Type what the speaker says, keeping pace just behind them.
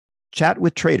Chat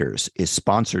with Traders is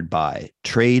sponsored by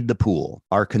Trade the Pool.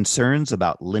 Are concerns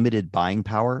about limited buying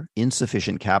power,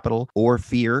 insufficient capital, or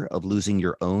fear of losing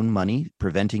your own money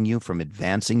preventing you from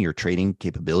advancing your trading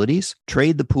capabilities?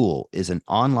 Trade the Pool is an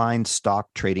online stock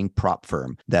trading prop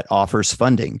firm that offers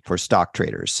funding for stock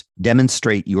traders.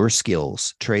 Demonstrate your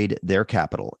skills, trade their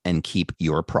capital, and keep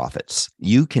your profits.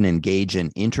 You can engage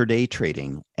in intraday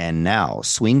trading and now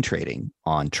swing trading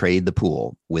on Trade the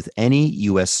Pool with any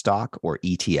U.S. stock or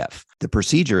ETF. The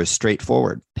procedure is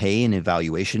straightforward. Pay an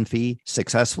evaluation fee,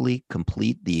 successfully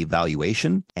complete the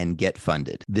evaluation, and get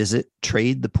funded. Visit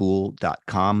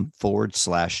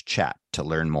tradethepool.com/chat to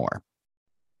learn more.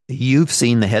 You've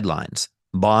seen the headlines.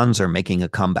 Bonds are making a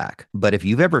comeback. But if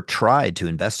you've ever tried to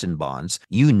invest in bonds,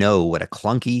 you know what a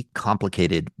clunky,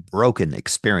 complicated, broken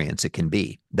experience it can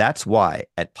be. That's why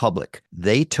at Public,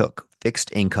 they took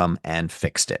fixed income and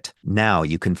fixed it. Now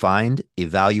you can find,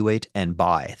 evaluate, and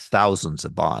buy thousands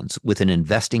of bonds with an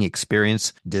investing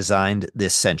experience designed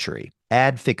this century.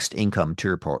 Add fixed income to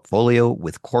your portfolio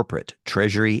with corporate,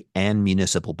 treasury, and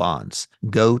municipal bonds.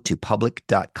 Go to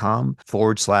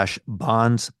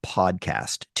public.com/bonds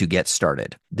podcast to get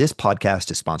started. This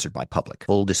podcast is sponsored by Public.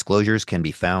 Full disclosures can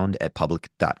be found at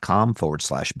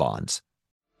public.com/bonds.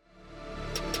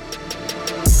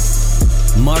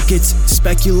 Markets,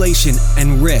 speculation,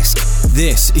 and risk.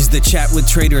 This is the Chat with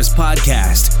Traders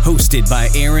podcast, hosted by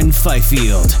Aaron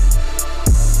Fifield.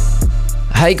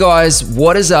 Hey guys,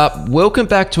 what is up? Welcome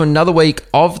back to another week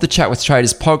of the Chat with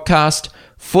Traders podcast.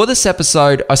 For this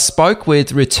episode, I spoke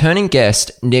with returning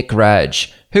guest Nick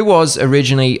Raj, who was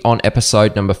originally on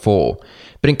episode number 4.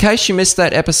 But in case you missed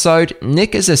that episode,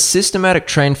 Nick is a systematic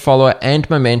trend follower and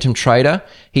momentum trader.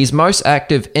 He's most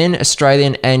active in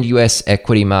Australian and US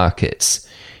equity markets.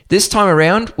 This time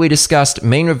around, we discussed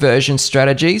mean reversion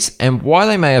strategies and why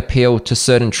they may appeal to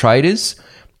certain traders,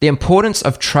 the importance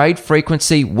of trade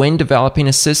frequency when developing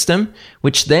a system,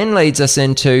 which then leads us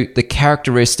into the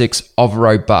characteristics of a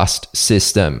robust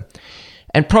system.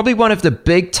 And probably one of the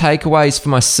big takeaways for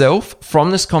myself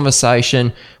from this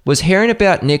conversation was hearing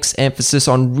about Nick's emphasis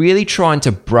on really trying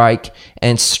to break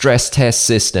and stress test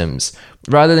systems,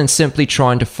 rather than simply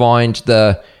trying to find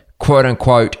the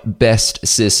quote-unquote best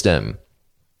system.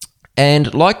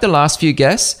 And like the last few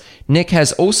guests, Nick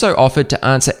has also offered to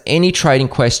answer any trading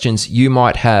questions you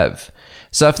might have.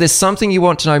 So if there's something you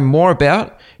want to know more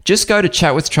about, just go to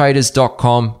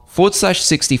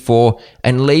chatwithtraders.com/64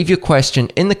 and leave your question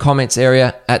in the comments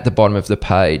area at the bottom of the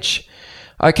page.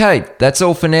 Okay, that's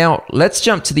all for now. Let's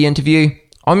jump to the interview.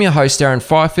 I'm your host, Aaron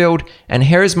Fifield, and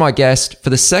here is my guest for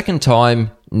the second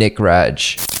time, Nick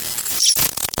Raj.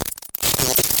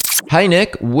 Hey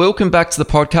Nick, welcome back to the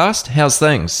podcast. How's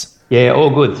things? Yeah, all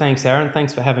good. Thanks, Aaron.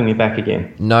 Thanks for having me back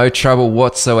again. No trouble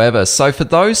whatsoever. So for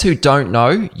those who don't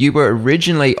know, you were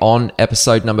originally on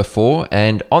episode number 4,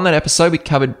 and on that episode we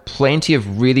covered plenty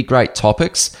of really great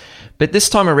topics. But this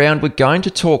time around, we're going to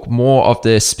talk more of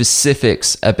the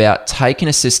specifics about taking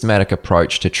a systematic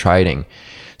approach to trading.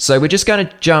 So we're just going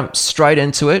to jump straight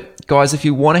into it. Guys, if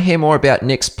you want to hear more about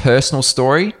Nick's personal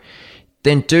story,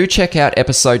 then do check out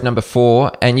episode number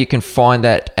 4, and you can find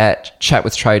that at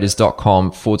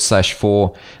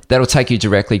chatwithtraders.com/4. That'll take you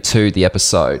directly to the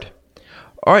episode.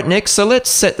 All right, Nick, so let's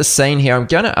set the scene here. I'm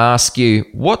going to ask you,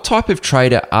 what type of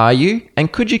trader are you?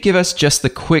 And could you give us just the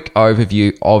quick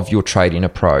overview of your trading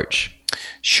approach?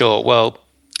 Sure. Well,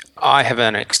 I have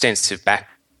an extensive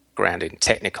background in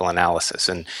technical analysis,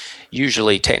 and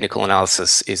usually technical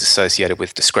analysis is associated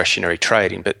with discretionary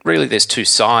trading, but really there's two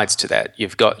sides to that.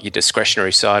 You've got your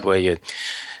discretionary side where you're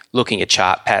looking at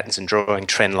chart patterns and drawing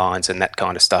trend lines and that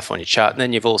kind of stuff on your chart. And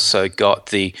then you've also got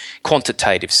the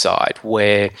quantitative side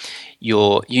where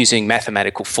you're using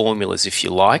mathematical formulas, if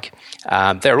you like.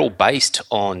 They're all based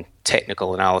on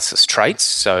technical analysis traits.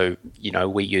 So,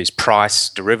 we use price,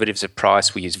 derivatives of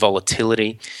price, we use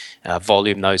volatility,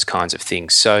 volume, those kinds of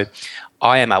things. So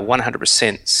I am a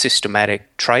 100%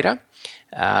 systematic trader.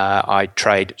 I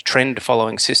trade trend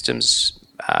following systems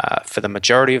for the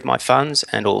majority of my funds,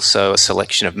 and also a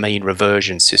selection of mean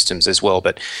reversion systems as well,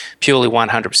 but purely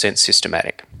 100%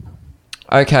 systematic.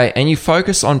 Okay, and you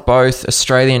focus on both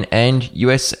Australian and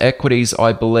US equities,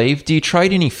 I believe. Do you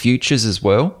trade any futures as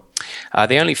well?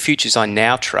 The only futures I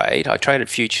now trade, I traded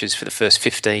futures for the first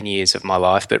 15 years of my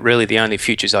life, but really the only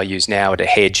futures I use now are to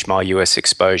hedge my US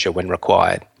exposure when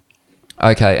required.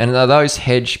 Okay, and are those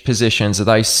hedge positions, are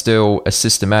they still a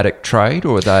systematic trade,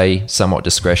 or are they somewhat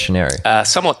discretionary?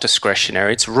 Somewhat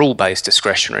discretionary. It's rule-based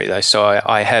discretionary though, so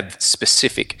I have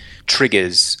specific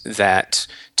triggers that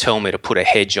tell me to put a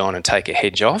hedge on and take a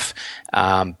hedge off,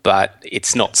 but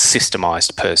it's not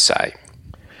systemized per se.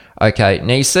 Okay.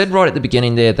 Now, you said right at the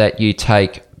beginning there that you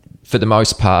take, for the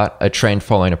most part, a trend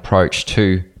following approach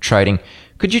to trading.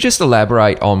 Could you just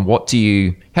elaborate on how do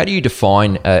you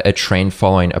define a trend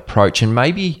following approach, and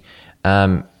maybe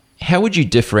how would you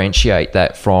differentiate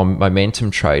that from momentum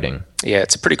trading? Yeah,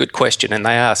 it's a pretty good question, and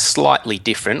they are slightly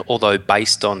different, although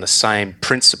based on the same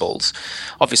principles.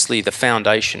 Obviously, the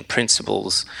foundation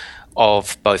principles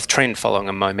of both trend following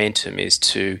and momentum is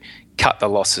to cut the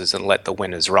losses and let the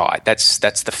winners ride. That's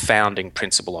the founding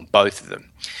principle on both of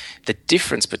them. The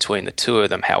difference between the two of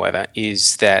them, however,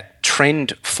 is that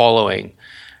trend following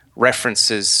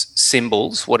references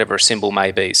symbols, whatever a symbol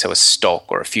may be, so a stock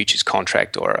or a futures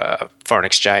contract or a foreign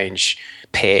exchange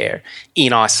pair,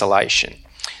 in isolation.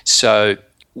 So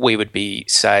we would be,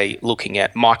 say, looking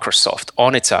at Microsoft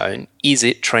on its own. Is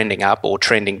it trending up or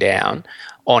trending down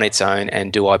on its own,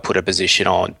 and do I put a position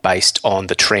on based on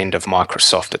the trend of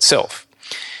Microsoft itself?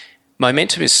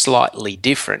 Momentum is slightly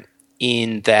different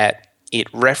in that it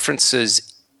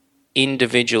references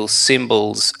individual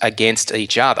symbols against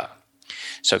each other.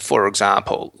 So, for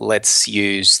example, let's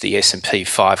use the S&P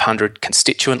 500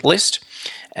 constituent list,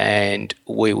 and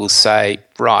we will say,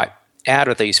 right, out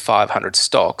of these 500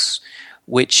 stocks,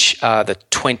 which are the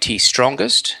 20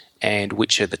 strongest and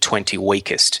which are the 20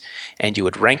 weakest? And you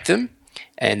would rank them,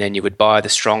 and then you would buy the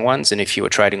strong ones, and if you were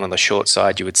trading on the short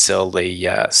side, you would sell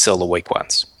the weak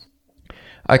ones.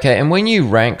 Okay, and when you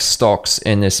rank stocks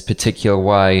in this particular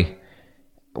way,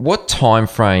 what time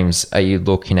frames are you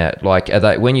looking at? Like, are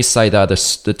they, when you say they're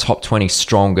the top 20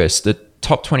 strongest, the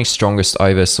top 20 strongest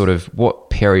over sort of what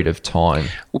period of time?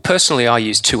 Well, personally, I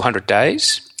use 200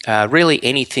 days. Really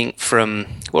anything from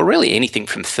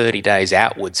 30 days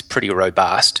outwards, pretty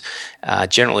robust.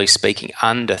 Generally speaking,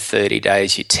 under 30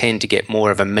 days, you tend to get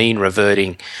more of a mean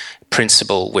reverting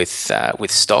principle with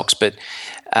stocks, but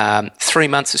 3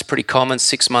 months is pretty common,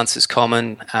 6 months is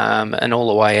common, and all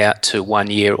the way out to 1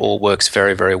 year all works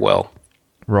very, very well.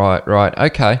 Right.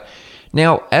 Okay.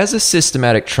 Now, as a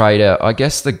systematic trader, I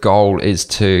guess the goal is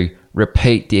to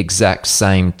repeat the exact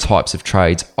same types of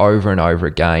trades over and over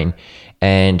again,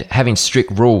 and having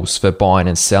strict rules for buying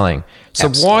and selling. So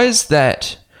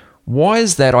Absolutely. Why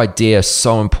is that idea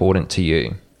so important to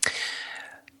you?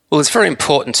 Well, it's very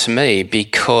important to me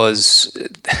because,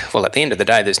 well, at the end of the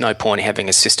day, there's no point in having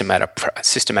a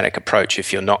systematic approach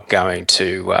if you're not going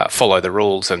to follow the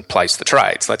rules and place the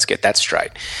trades. Let's get that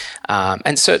straight.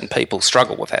 And certain people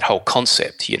struggle with that whole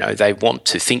concept. You know, they want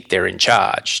to think they're in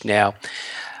charge. Now,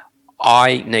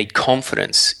 I need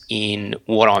confidence in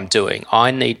what I'm doing. I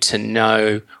need to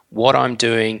know what I'm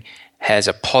doing has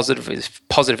a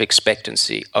positive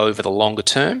expectancy over the longer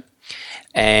term.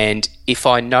 And if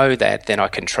I know that, then I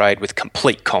can trade with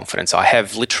complete confidence. I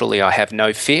have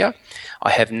no fear.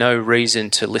 I have no reason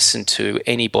to listen to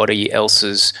anybody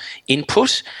else's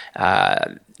input.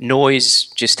 Noise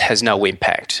just has no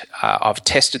impact. I've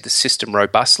tested the system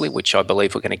robustly, which I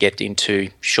believe we're going to get into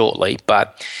shortly.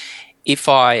 But if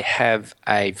I have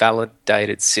a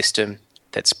validated system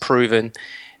that's proven,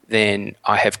 then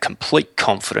I have complete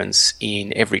confidence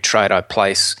in every trade I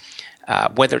place.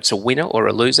 Whether it's a winner or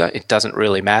a loser, it doesn't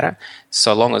really matter.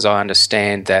 So long as I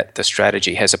understand that the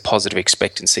strategy has a positive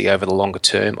expectancy over the longer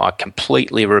term, I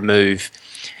completely remove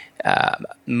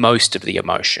most of the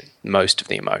emotion.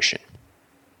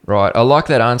 Right. I like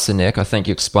that answer, Nick. I think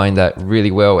you explained that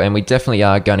really well. And we definitely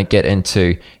are going to get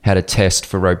into how to test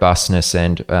for robustness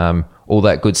and all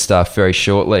that good stuff very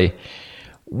shortly.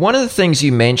 One of the things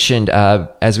you mentioned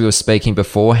as we were speaking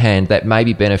beforehand that may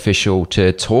be beneficial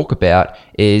to talk about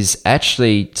is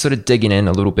actually sort of digging in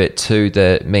a little bit to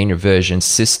the mean reversion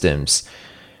systems.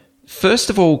 First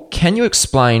of all, can you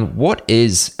explain what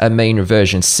is a mean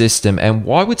reversion system and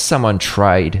why would someone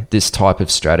trade this type of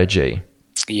strategy?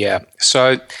 Yeah,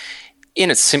 so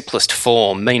in its simplest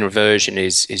form, mean reversion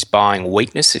is buying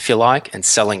weakness, if you like, and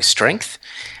selling strength.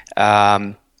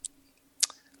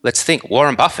 Let's think,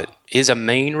 Warren Buffett is a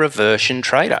mean reversion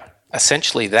trader.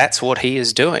 Essentially, that's what he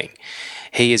is doing.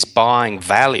 He is buying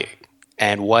value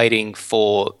and waiting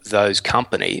for those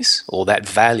companies or that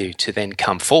value to then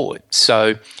come forward.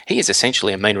 So he is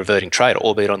essentially a mean reverting trader,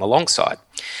 albeit on the long side.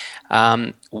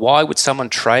 Why would someone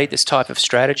trade this type of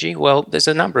strategy? Well, there's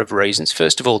a number of reasons.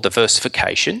 First of all,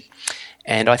 diversification.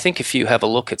 And I think if you have a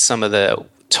look at some of the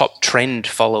top trend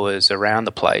followers around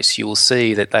the place, you will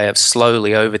see that they have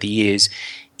slowly over the years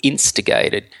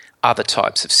instigated other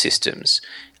types of systems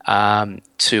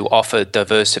to offer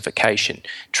diversification.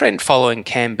 Trend following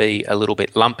can be a little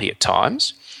bit lumpy at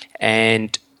times,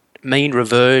 and mean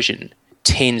reversion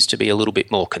tends to be a little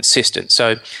bit more consistent.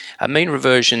 So a mean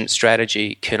reversion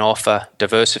strategy can offer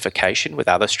diversification with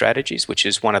other strategies, which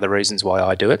is one of the reasons why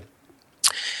I do it.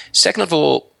 Second of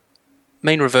all,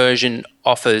 mean reversion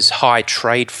offers high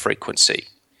trade frequency,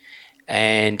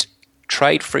 and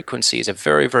trade frequency is a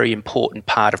very, very important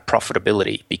part of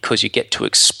profitability because you get to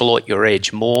exploit your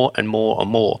edge more and more and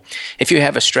more. If you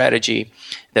have a strategy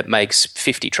that makes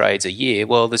 50 trades a year,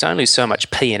 well, there's only so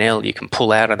much P&L you can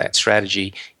pull out of that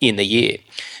strategy in the year.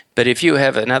 But if you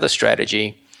have another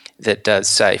strategy that does,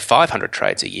 say, 500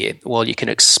 trades a year, well, you can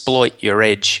exploit your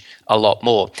edge a lot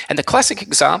more. And the classic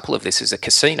example of this is a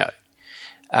casino.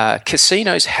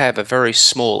 Casinos have a very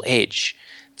small edge.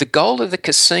 The goal of the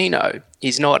casino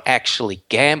is not actually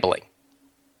gambling.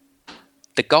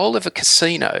 The goal of a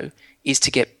casino is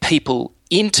to get people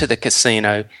into the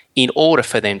casino in order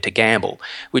for them to gamble,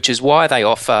 which is why they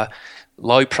offer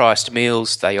low-priced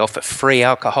meals, they offer free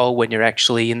alcohol when you're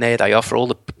actually in there, they offer all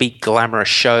the big glamorous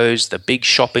shows, the big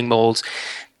shopping malls.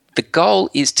 The goal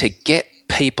is to get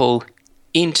people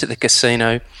into the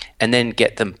casino and then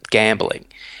get them gambling.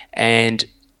 And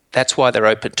that's why they're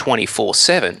open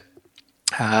 24/7.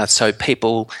 So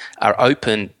people are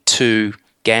open to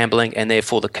gambling, and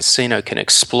therefore the casino can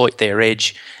exploit their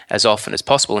edge as often as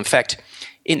possible. In fact,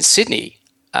 in Sydney,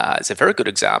 it's a very good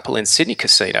example. In Sydney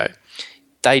Casino,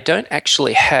 they don't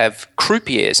actually have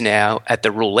croupiers now at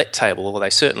the roulette table, or they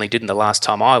certainly didn't the last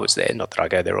time I was there. Not that I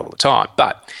go there all the time,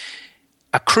 but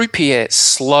a croupier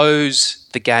slows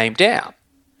the game down.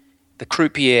 The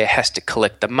croupier has to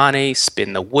collect the money,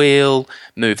 spin the wheel,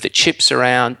 move the chips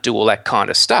around, do all that kind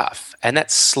of stuff. And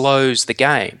that slows the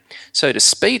game. So to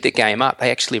speed the game up, they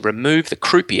actually remove the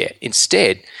croupier.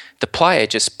 Instead, the player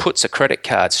just puts a credit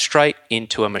card straight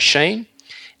into a machine,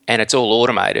 and it's all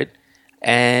automated.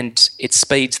 And it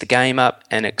speeds the game up,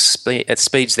 and it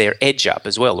speeds their edge up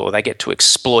as well, or they get to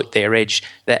exploit their edge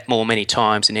that many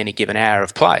times in any given hour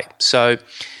of play. So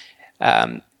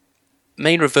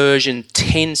mean reversion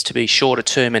tends to be shorter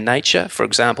term in nature. For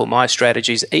example, my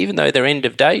strategies, even though they're end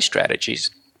of day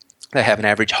strategies, they have an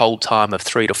average hold time of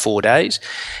 3 to 4 days,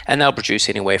 and they'll produce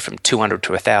anywhere from 200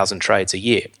 to 1,000 trades a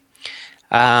year.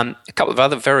 A couple of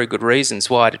other very good reasons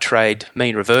why to trade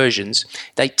mean reversions.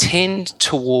 They tend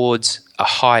towards a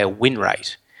higher win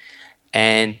rate,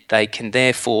 and they can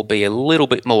therefore be a little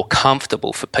bit more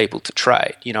comfortable for people to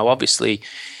trade. You know, obviously,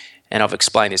 and I've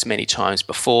explained this many times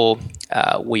before,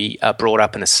 we are brought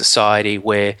up in a society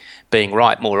where being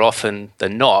right more often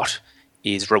than not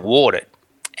is rewarded.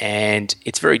 And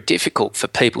it's very difficult for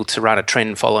people to run a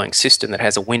trend following system that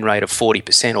has a win rate of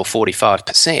 40% or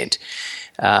 45%.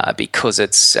 Because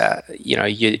it's,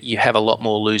 you have a lot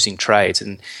more losing trades,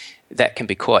 and that can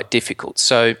be quite difficult.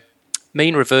 So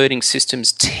mean reverting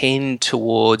systems tend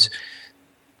towards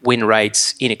win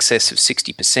rates in excess of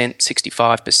 60%,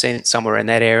 65%, somewhere in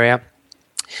that area.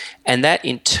 And that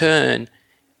in turn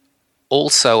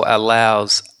also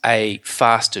allows a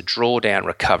faster drawdown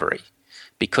recovery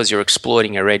because you're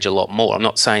exploiting your edge a lot more. I'm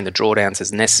not saying the drawdowns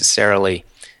is necessarily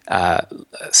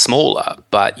smaller,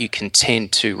 but you can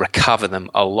tend to recover them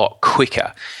a lot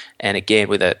quicker. And again,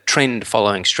 with a trend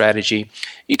following strategy,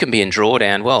 you can be in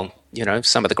drawdown. Well, you know,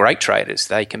 some of the great traders,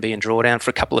 they can be in drawdown for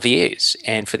a couple of years.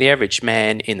 And for the average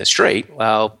man in the street,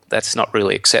 well, that's not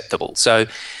really acceptable. So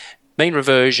mean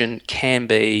reversion can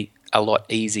be a lot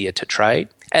easier to trade.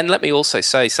 And let me also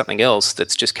say something else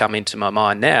that's just come into my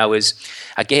mind now is,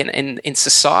 again, in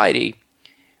society,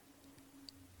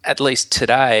 at least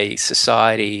today,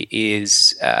 society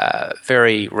is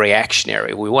very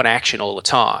reactionary. We want action all the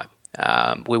time.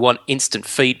 We want instant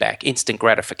feedback, instant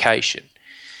gratification.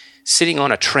 Sitting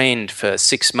on a trend for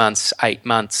 6 months, 8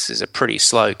 months is a pretty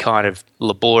slow kind of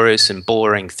laborious and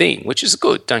boring thing, which is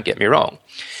good, don't get me wrong.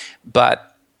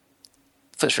 But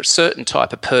for a certain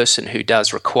type of person who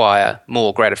does require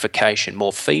more gratification,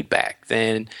 more feedback,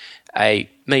 then a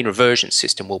mean reversion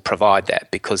system will provide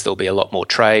that because there'll be a lot more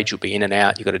trades, you'll be in and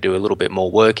out, you've got to do a little bit more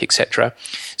work, etc.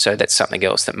 So that's something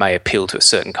else that may appeal to a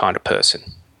certain kind of person.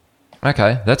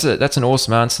 Okay, that's an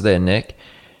awesome answer there, Nick.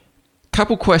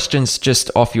 Couple questions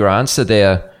just off your answer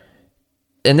there.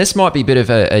 And this might be a bit of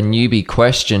a newbie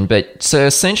question, but so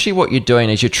essentially what you're doing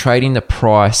is you're trading the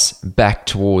price back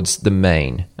towards the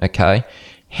mean, okay?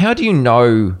 How do you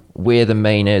know where the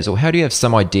mean is, or how do you have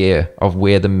some idea of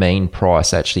where the mean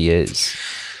price actually is?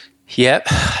 Yep.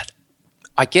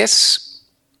 I guess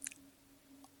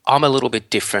I'm a little bit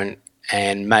different,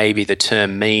 and maybe the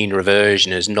term mean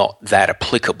reversion is not that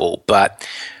applicable, but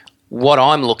what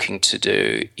I'm looking to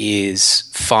do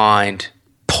is find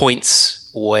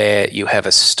points where you have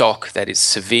a stock that is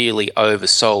severely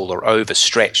oversold or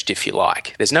overstretched, if you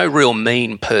like. There's no real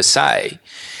mean per se.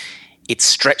 It's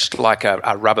stretched like a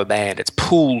rubber band. It's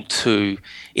pulled to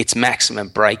its maximum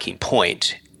breaking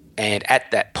point, and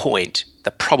at that point,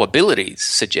 the probabilities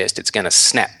suggest it's going to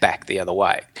snap back the other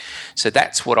way. So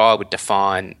that's what I would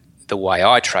define the way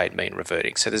I trade mean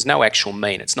reverting. So there's no actual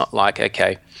mean. It's not like,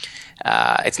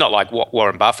 it's not like what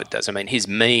Warren Buffett does. I mean, his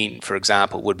mean, for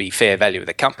example, would be fair value of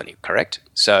the company, correct?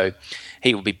 So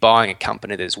he will be buying a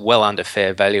company that is well under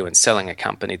fair value and selling a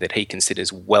company that he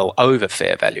considers well over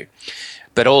fair value.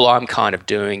 But all I'm kind of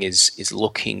doing is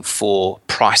looking for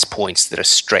price points that are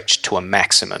stretched to a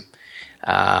maximum,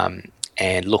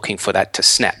 and looking for that to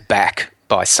snap back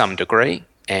by some degree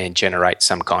and generate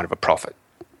some kind of a profit.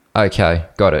 Okay,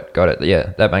 got it.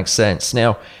 Yeah, that makes sense.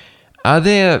 Now, are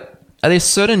there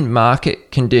certain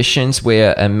market conditions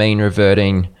where a mean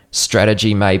reverting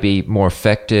strategy may be more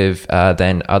effective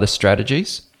than other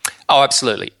strategies? Oh,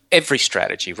 absolutely. Every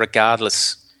strategy,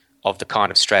 regardless of the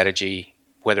kind of strategy,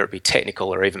 whether it be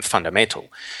technical or even fundamental,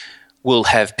 will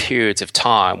have periods of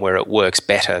time where it works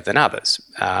better than others.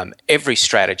 Every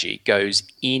strategy goes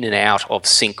in and out of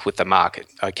sync with the market.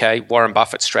 Okay, Warren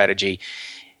Buffett's strategy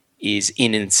is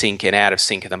in and sync and out of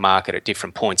sync of the market at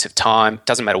different points of time.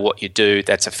 Doesn't matter what you do,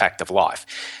 that's a fact of life.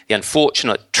 The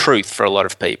unfortunate truth for a lot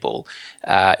of people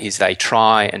is they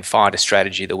try and find a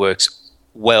strategy that works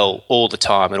well all the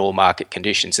time in all market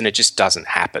conditions, and it just doesn't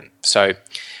happen. So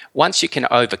once you can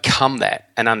overcome that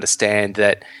and understand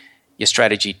that your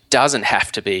strategy doesn't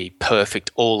have to be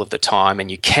perfect all of the time and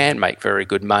you can make very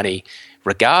good money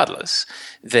regardless,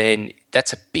 then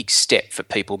that's a big step for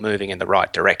people moving in the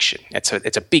right direction. It's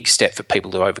a big step for people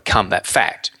to overcome that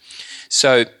fact.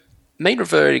 So mean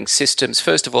reverting systems,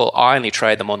 first of all, I only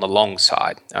trade them on the long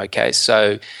side. Okay,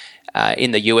 so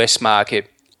in the US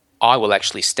market, I will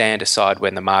actually stand aside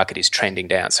when the market is trending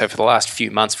down. So for the last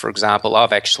few months, for example,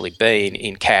 I've actually been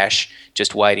in cash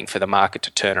just waiting for the market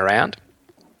to turn around.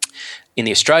 In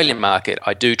the Australian market,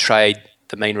 I do trade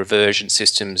the mean reversion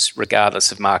systems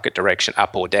regardless of market direction,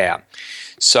 up or down.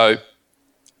 So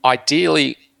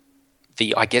ideally,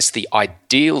 the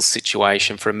ideal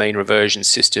situation for a mean reversion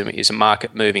system is a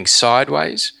market moving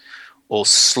sideways or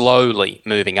slowly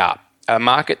moving up. A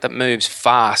market that moves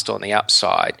fast on the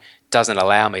upside doesn't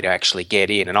allow me to actually get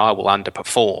in, and I will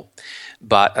underperform.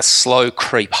 But a slow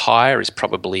creep higher is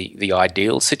probably the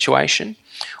ideal situation,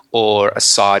 or a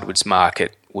sideways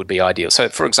market would be ideal. So,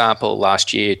 for example,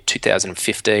 last year,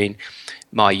 2015,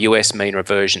 my US mean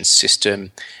reversion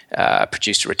system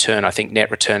produced a return, I think net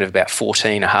return of about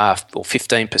 14.5% or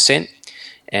 15%.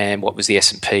 And what was the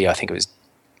S&P? I think it was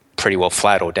pretty well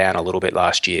flat or down a little bit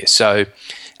last year. So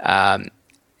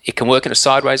it can work in a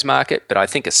sideways market, but I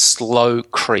think a slow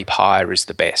creep higher is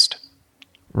the best.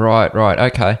 Right.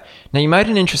 Okay. Now, you made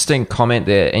an interesting comment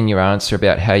there in your answer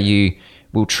about how you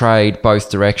will trade both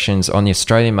directions on the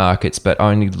Australian markets, but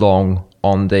only long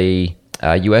on the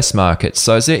US markets.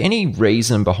 So is there any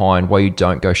reason behind why you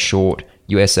don't go short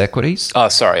US equities? Oh,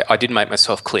 sorry. I didn't make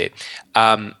myself clear.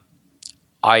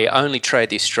 I only trade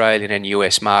the Australian and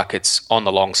US markets on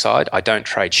the long side. I don't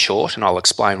trade short, and I'll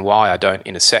explain why I don't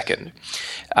in a second.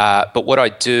 But what I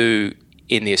do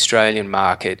in the Australian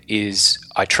market is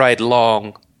I trade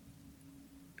long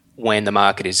when the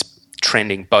market is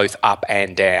trending both up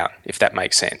and down, if that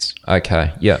makes sense.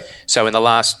 Okay, yeah. So in the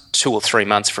last 2 or 3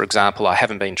 months, for example, I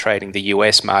haven't been trading the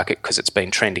US market because it's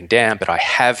been trending down, but I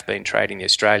have been trading the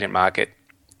Australian market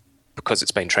because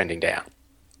it's been trending down.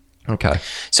 Okay.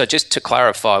 So just to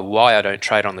clarify why I don't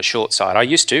trade on the short side, I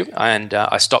used to, and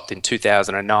I stopped in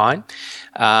 2009.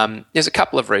 There's a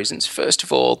couple of reasons. First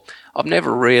of all, I've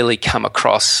never really come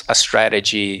across a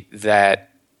strategy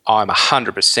that I'm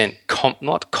 100%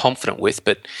 not confident with,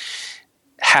 but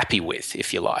happy with,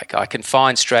 if you like. I can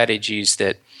find strategies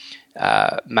that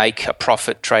make a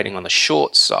profit trading on the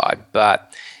short side,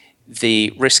 but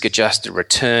the risk-adjusted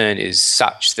return is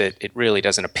such that it really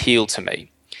doesn't appeal to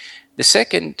me. The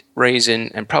second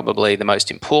reason, and probably the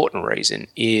most important reason,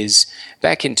 is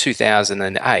back in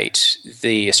 2008,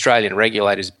 the Australian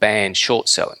regulators banned short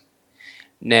selling.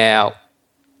 Now,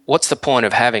 what's the point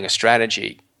of having a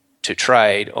strategy to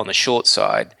trade on the short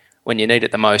side when you need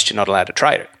it the most, you're not allowed to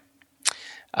trade it?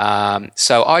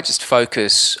 So I just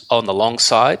focus on the long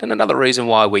side. And another reason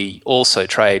why we also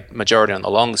trade majority on the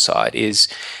long side is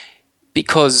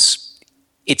because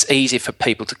it's easy for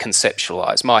people to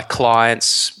conceptualize. My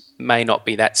clients may not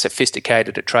be that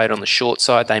sophisticated to trade on the short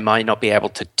side. They may not be able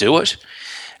to do it.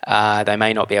 They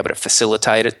may not be able to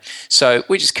facilitate it. So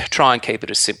we just try and keep it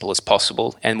as simple as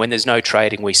possible. And when there's no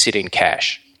trading, we sit in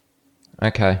cash.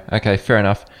 Okay, fair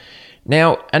enough.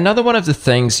 Now, another one of the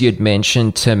things you'd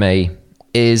mentioned to me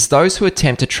is those who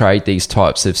attempt to trade these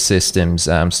types of systems,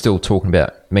 still talking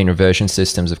about mean reversion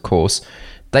systems, of course,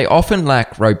 they often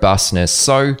lack robustness.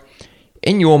 So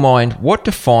in your mind, what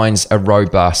defines a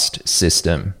robust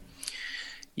system?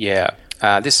 Yeah,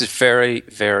 this is very,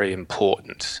 very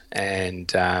important,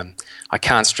 and I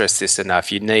can't stress this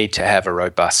enough. You need to have a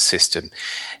robust system.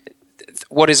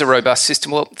 What is a robust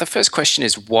system? Well, the first question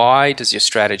is, why does your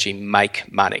strategy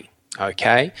make money?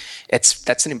 Okay,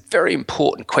 that's a very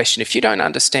important question. If you don't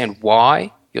understand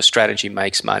why your strategy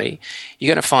makes money,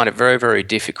 you're going to find it very, very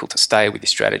difficult to stay with your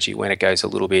strategy when it goes a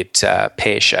little bit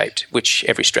pear-shaped, which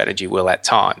every strategy will at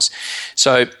times.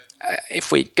 So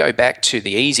if we go back to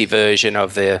the easy version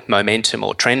of the momentum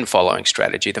or trend following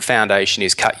strategy, the foundation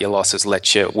is cut your losses,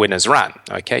 let your winners run.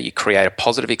 Okay, you create a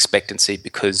positive expectancy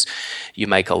because you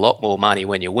make a lot more money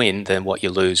when you win than what you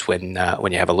lose when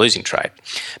you have a losing trade.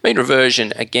 Mean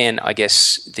reversion, again, I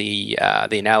guess the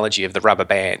analogy of the rubber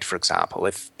band, for example.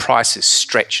 If prices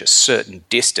stretch a certain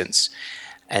distance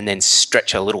and then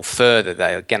stretch a little further,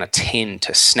 they're going to tend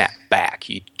to snap back.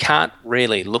 You can't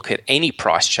really look at any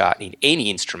price chart in any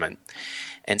instrument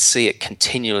and see it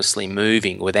continuously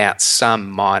moving without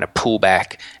some minor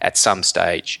pullback at some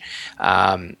stage.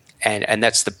 And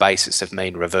that's the basis of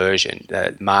mean reversion.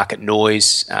 Market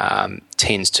noise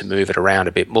tends to move it around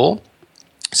a bit more.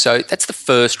 So that's the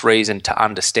first reason to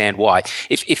understand why.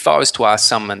 If I was to ask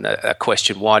someone a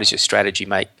question, why does your strategy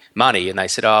make money? And they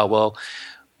said, oh, well,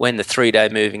 when the 3-day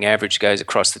moving average goes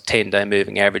across the 10-day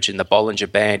moving average and the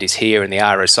Bollinger Band is here and the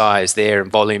RSI is there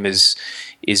and volume is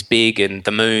big and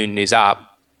the moon is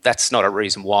up, that's not a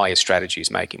reason why a strategy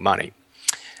is making money.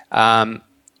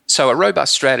 So a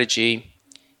robust strategy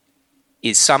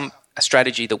is a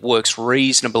strategy that works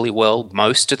reasonably well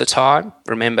most of the time.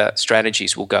 Remember,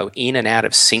 strategies will go in and out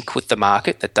of sync with the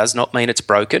market. That does not mean it's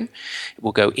broken. It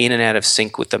will go in and out of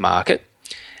sync with the market.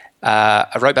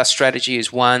 A robust strategy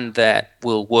is one that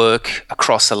will work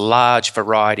across a large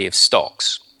variety of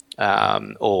stocks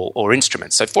or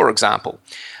instruments. So, for example,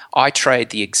 I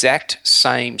trade the exact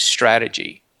same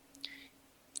strategy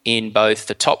in both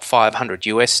the top 500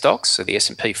 US stocks, so the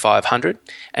S&P 500,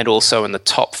 and also in the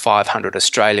top 500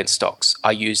 Australian stocks.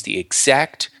 I use the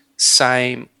exact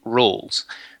same rules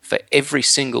for every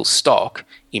single stock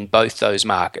in both those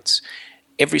markets.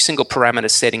 Every single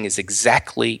parameter setting is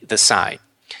exactly the same.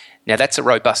 Now, that's a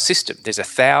robust system. There's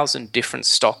 1,000 different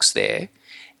stocks there,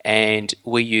 and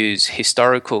we use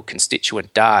historical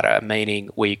constituent data,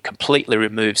 meaning we completely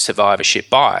remove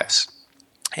survivorship bias.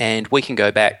 And we can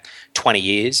go back 20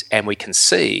 years and we can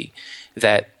see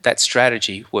that that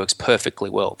strategy works perfectly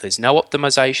well. There's no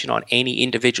optimization on any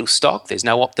individual stock. There's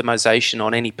no optimization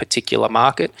on any particular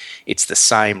market. It's the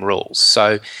same rules.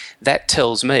 So that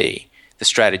tells me the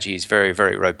strategy is very,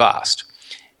 very robust.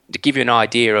 To give you an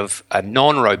idea of a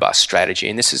non-robust strategy,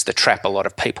 and this is the trap a lot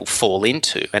of people fall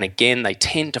into, and again, they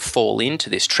tend to fall into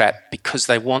this trap because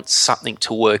they want something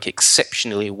to work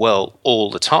exceptionally well all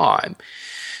the time,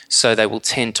 so they will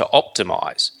tend to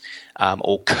optimize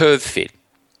or curve fit.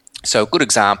 So a good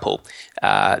example,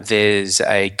 there's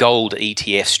a gold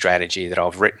ETF strategy that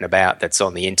I've written about that's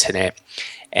on the internet,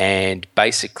 and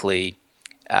basically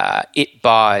it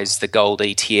buys the gold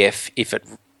ETF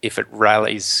if it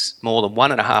rallies more than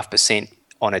 1.5%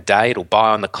 on a day, it'll buy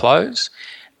on the close,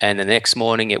 and the next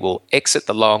morning it will exit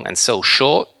the long and sell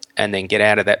short and then get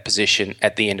out of that position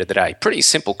at the end of the day. Pretty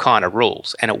simple kind of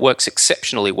rules, and it works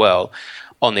exceptionally well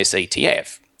on this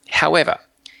ETF. However,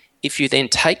 if you then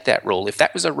take that rule, if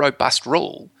that was a robust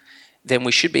rule, then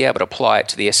we should be able to apply it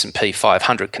to the S&P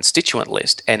 500 constituent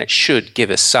list, and it should give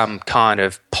us some kind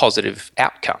of positive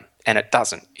outcome. And it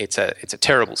doesn't. It's a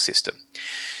terrible system.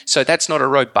 So that's not a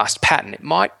robust pattern. It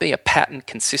might be a pattern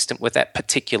consistent with that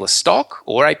particular stock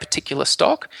or a particular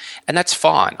stock, and that's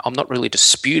fine. I'm not really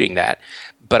disputing that,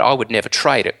 but I would never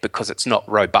trade it because it's not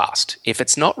robust. If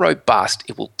it's not robust,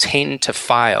 it will tend to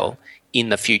fail in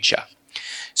the future.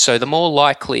 So the more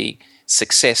likely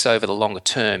success over the longer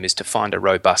term is to find a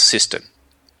robust system.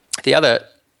 The other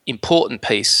important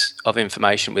piece of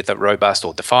information with a robust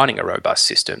or defining a robust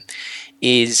system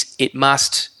is it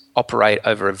must operate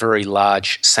over a very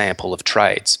large sample of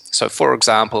trades. So, for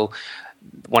example,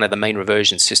 one of the mean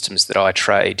reversion systems that I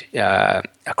trade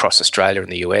across Australia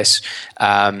and the US,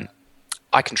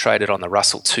 I can trade it on the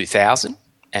Russell 2000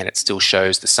 and it still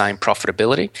shows the same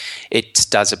profitability. It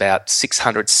does about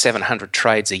 600, 700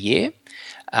 trades a year.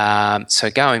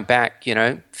 So going back,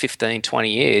 15, 20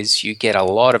 years, you get a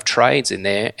lot of trades in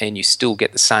there and you still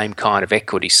get the same kind of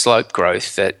equity slope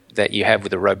growth that you have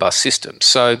with a robust system.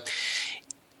 So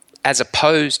as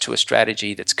opposed to a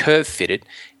strategy that's curve fitted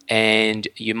and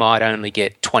you might only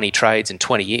get 20 trades in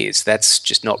 20 years, that's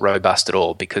just not robust at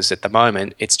all, because at the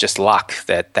moment it's just luck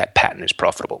that pattern is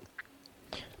profitable.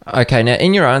 Okay, now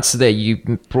in your answer there, you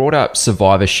brought up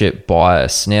survivorship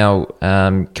bias. Now,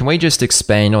 can we just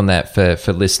expand on that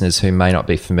for listeners who may not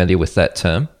be familiar with that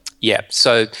term? Yeah,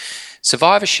 so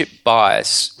survivorship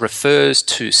bias refers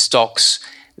to stocks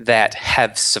that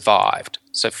have survived.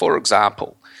 So, for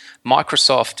example,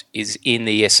 Microsoft is in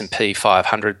the S&P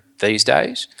 500 these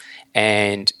days,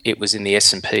 and it was in the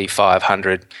S&P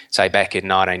 500, say, back in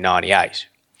 1998.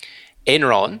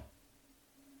 Enron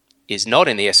is not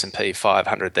in the S&P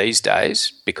 500 these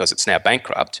days because it's now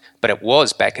bankrupt, but it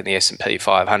was back in the S&P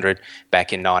 500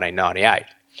 back in 1998.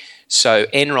 So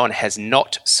Enron has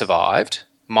not survived.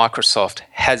 Microsoft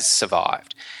has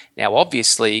survived. Now,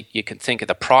 obviously, you can think of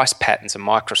the price patterns of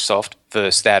Microsoft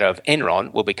versus that of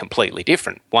Enron will be completely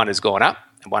different. One has gone up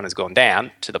and one has gone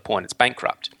down to the point it's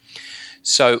bankrupt.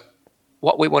 So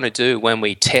what we want to do when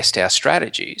we test our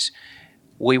strategies,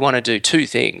 we want to do two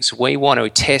things. We want to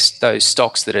test those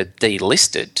stocks that are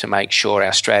delisted to make sure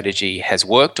our strategy has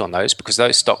worked on those, because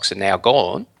those stocks are now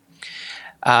gone.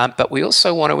 But we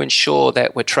also want to ensure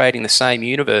that we're trading the same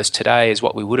universe today as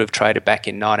what we would have traded back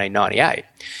in 1998.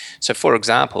 So, for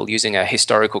example, using a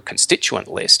historical constituent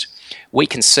list, we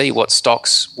can see what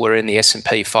stocks were in the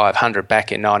S&P 500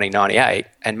 back in 1998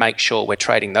 and make sure we're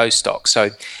trading those stocks. So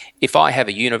if I have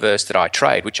a universe that I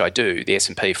trade, which I do, the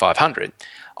S&P 500,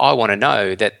 I want to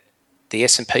know that the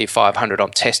S&P 500 I'm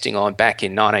testing on back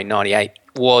in 1998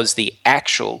 was the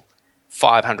actual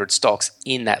 500 stocks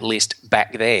in that list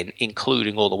back then,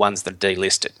 including all the ones that are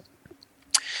delisted.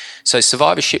 So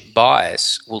survivorship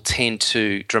bias will tend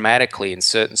to dramatically, in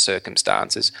certain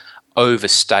circumstances,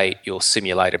 overstate your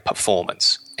simulated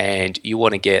performance. And you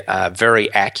want to get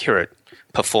very accurate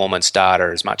performance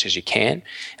data as much as you can.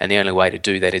 And the only way to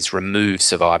do that is remove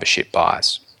survivorship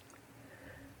bias.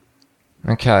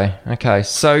 Okay.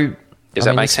 So does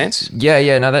that make sense?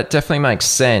 Yeah. No, that definitely makes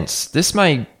sense. This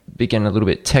may begin a little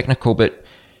bit technical, but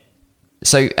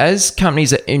so as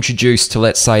companies are introduced to,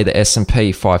 let's say, the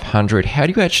S&P 500, how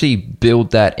do you actually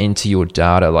build that into your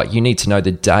data? Like, you need to know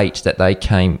the date that they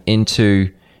came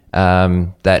into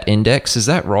that index. Is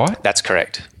that right? That's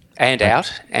correct. And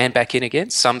out and back in again.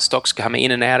 Some stocks come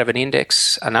in and out of an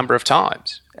index a number of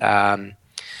times.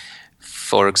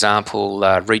 For example,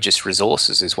 Regis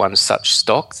Resources is one such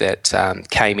stock that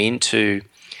came into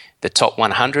the top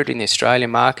 100 in the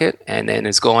Australian market and then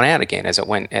has gone out again as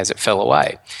it fell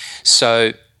away.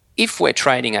 So if we're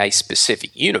trading a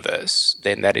specific universe,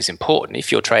 then that is important.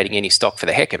 If you're trading any stock for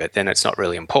the heck of it, then it's not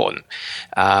really important.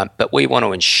 But we want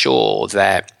to ensure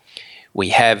that we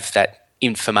have that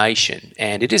information,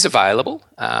 and it is available.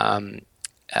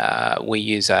 We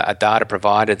use a data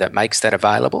provider that makes that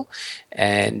available,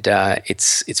 and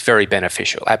it's very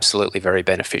beneficial, absolutely very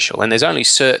beneficial. And there's only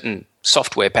certain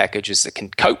software packages that can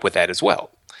cope with that as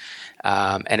well.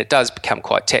 And it does become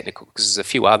quite technical because there's a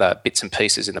few other bits and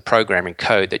pieces in the programming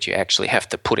code that you actually have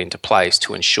to put into place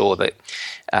to ensure that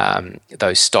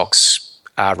those stocks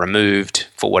are removed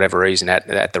for whatever reason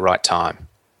at the right time.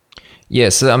 Yeah,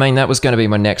 so I mean, that was going to be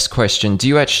my next question. Do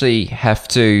you actually have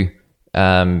to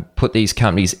put these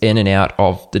companies in and out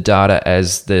of the data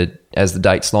as the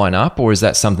dates line up, or is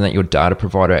that something that your data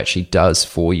provider actually does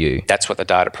for you? That's what the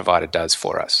data provider does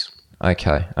for us.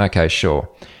 Okay, sure.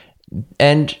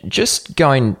 And just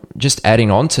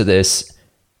adding on to this,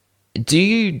 do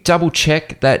you double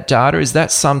check that data? Is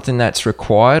that something that's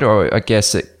required, or I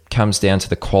guess it comes down to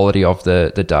the quality of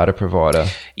the data provider?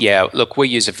 Yeah, look, we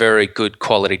use a very good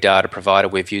quality data provider.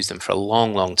 We've used them for a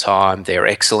long, long time. They're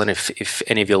excellent. If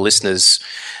any of your listeners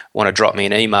want to drop me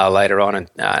an email later on and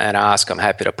ask, I'm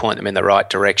happy to point them in the right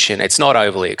direction. It's not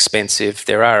overly expensive.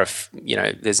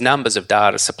 There's numbers of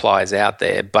data suppliers out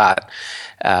there, but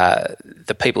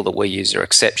the people that we use are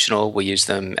exceptional. We use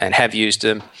them and have used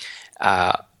them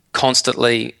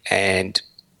constantly, and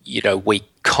we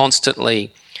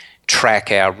constantly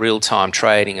track our real-time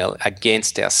trading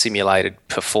against our simulated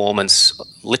performance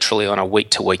literally on a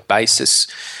week-to-week basis.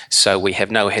 So we have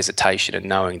no hesitation in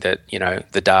knowing that,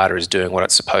 the data is doing what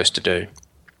it's supposed to do.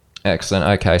 Excellent.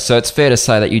 Okay. So it's fair to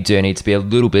say that you do need to be a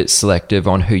little bit selective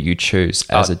on who you choose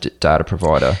as a data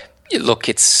provider. Look,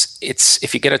 it's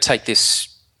if you're going to take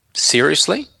this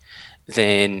seriously,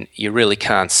 then you really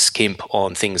can't skimp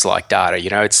on things like data.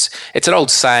 It's an old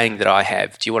saying that I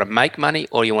have. Do you want to make money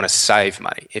or you want to save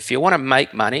money? If you want to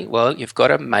make money, well, you've got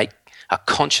to make a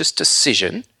conscious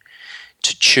decision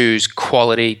to choose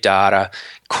quality data,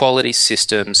 quality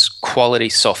systems, quality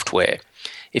software.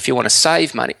 If you want to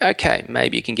save money, okay,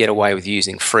 maybe you can get away with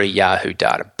using free Yahoo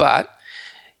data, but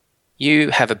you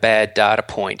have a bad data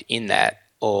point in that,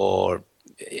 or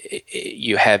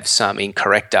you have some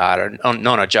incorrect data,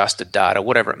 non-adjusted data,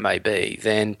 whatever it may be,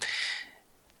 then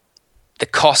the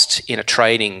cost in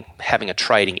having a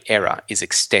trading error is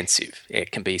extensive.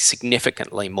 It can be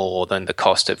significantly more than the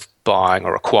cost of buying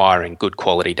or acquiring good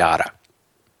quality data.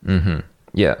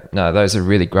 Yeah, no, those are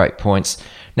really great points.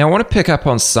 Now, I want to pick up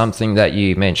on something that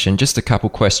you mentioned just a couple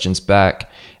questions back,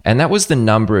 and that was the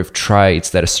number of trades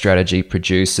that a strategy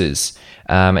produces.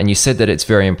 And you said that it's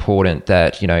very important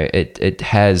that, it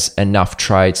has enough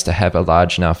trades to have a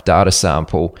large enough data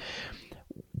sample.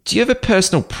 Do you have a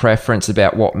personal preference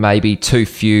about what may be too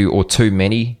few or too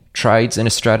many trades in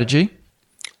a strategy?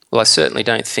 Well, I certainly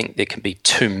don't think there can be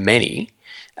too many.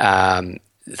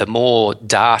 The more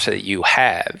data you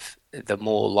have, the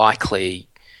more likely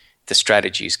the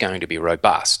strategy is going to be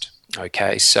robust.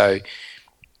 Okay, so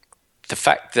the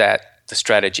fact that the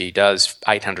strategy does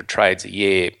 800 trades a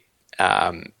year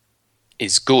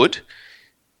is good.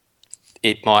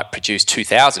 It might produce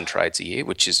 2,000 trades a year,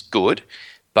 which is good,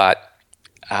 but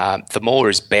the more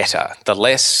is better. The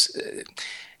less,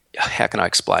 how can I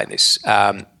explain this?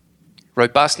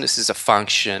 Robustness is a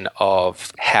function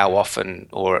of how often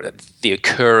or the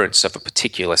occurrence of a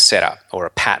particular setup or a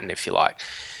pattern, if you like.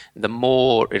 The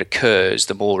more it occurs,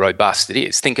 the more robust it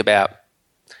is. Think about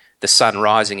the sun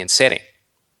rising and setting.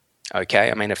 Okay,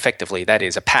 I mean, effectively, that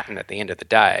is a pattern at the end of the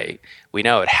day. We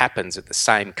know it happens at the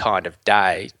same kind of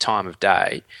time of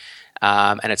day,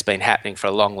 and it's been happening for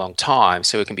a long, long time,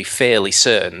 so we can be fairly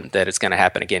certain that it's going to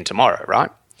happen again tomorrow,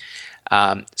 right?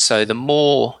 So the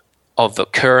more of the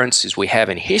occurrences we have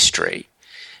in history,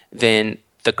 then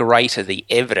the greater the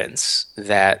evidence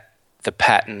that the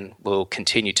pattern will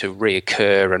continue to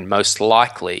reoccur and most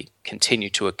likely continue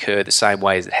to occur the same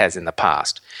way as it has in the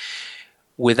past.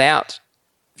 Without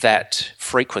that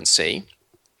frequency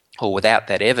or without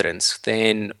that evidence,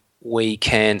 then we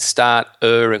can start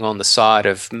erring on the side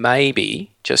of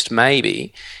maybe, just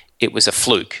maybe, it was a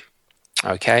fluke.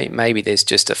 Okay, maybe there's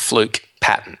just a fluke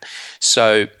pattern.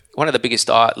 So one of the biggest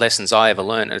lessons I ever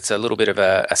learned, and it's a little bit of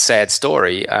a sad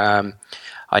story.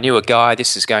 I knew a guy,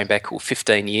 this is going back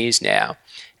 15 years now,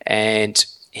 and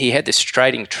he had this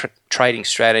trading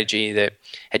strategy that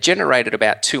had generated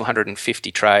about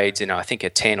 250 trades in, I think, a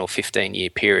 10 or 15 year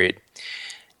period.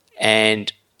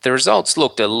 And the results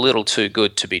looked a little too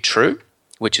good to be true,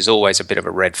 which is always a bit of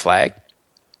a red flag.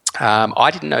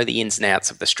 I didn't know the ins and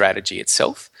outs of the strategy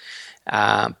itself,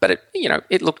 but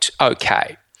it looked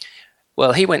okay.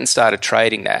 Well, he went and started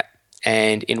trading that,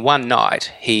 and in one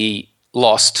night he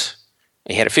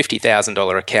had a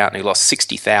 $50,000 account and he lost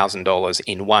 $60,000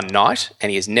 in one night, and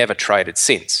he has never traded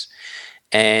since.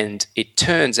 And it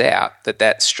turns out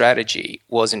that strategy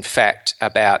was in fact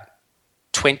about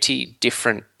 20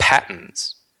 different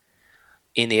patterns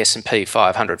in the S&P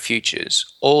 500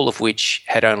 futures, all of which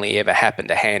had only ever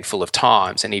happened a handful of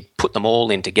times, and he put them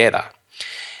all in together.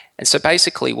 And so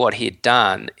basically what he had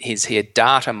done is he had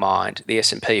data mined the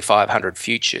S&P 500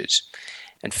 futures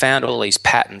and found all these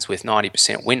patterns with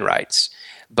 90% win rates,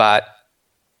 but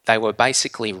they were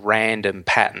basically random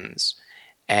patterns.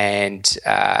 And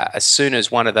as soon as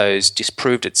one of those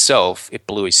disproved itself, it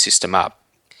blew his system up.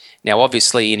 Now,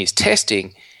 obviously, in his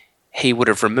testing, he would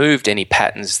have removed any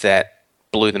patterns that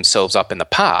blew themselves up in the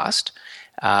past,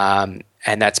 and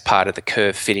that's part of the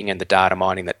curve fitting and the data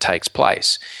mining that takes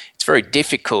place. It's very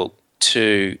difficult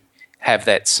to have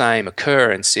that same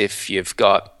occurrence if you've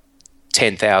got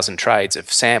 10,000 trades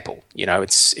of sample.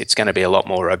 It's going to be a lot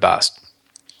more robust.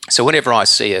 So whenever I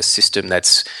see a system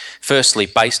that's firstly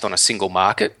based on a single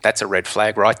market, that's a red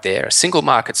flag right there. A single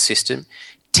market system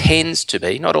tends to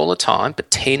be, not all the time, but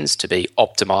tends to be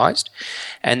optimized.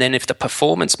 And then if the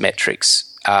performance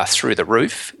metrics are through the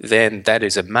roof, then that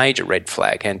is a major red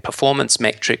flag. And performance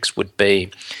metrics would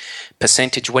be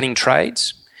percentage winning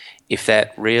trades. If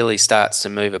that really starts to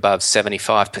move above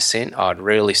 75%, I'd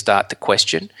really start to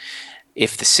question.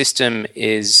 If the system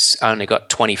is only got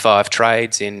 25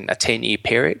 trades in a 10-year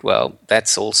period, well,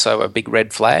 that's also a big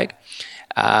red flag.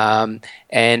 And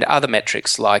other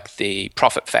metrics like the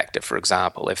profit factor, for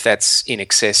example, if that's in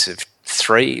excess of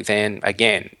 3, then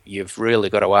again, you've really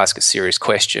got to ask a serious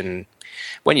question.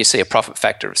 When you see a profit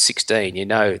factor of 16,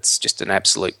 it's just an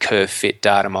absolute curve fit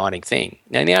data mining thing.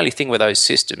 Now, the only thing with those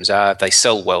systems are they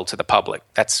sell well to the public.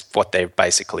 That's what they're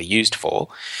basically used for.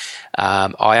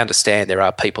 I understand there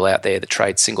are people out there that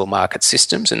trade single market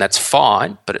systems, and that's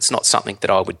fine, but it's not something that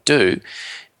I would do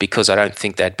because I don't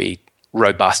think that'd be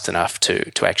robust enough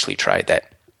to actually trade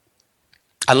that.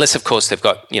 Unless, of course, they've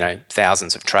got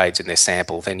thousands of trades in their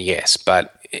sample, then yes,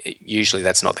 but usually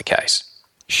that's not the case.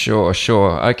 Sure.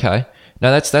 Okay.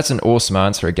 No, that's an awesome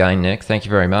answer again, Nick. Thank you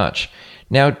very much.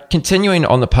 Now, continuing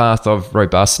on the path of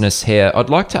robustness here, I'd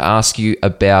like to ask you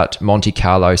about Monte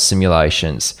Carlo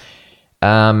simulations.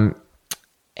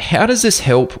 how does this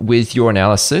help with your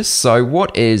analysis? So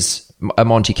what is a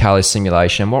Monte Carlo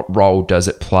simulation? What role does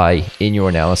it play in your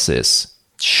analysis?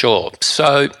 Sure.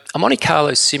 So a Monte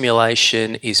Carlo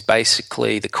simulation is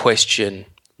basically the question,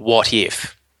 what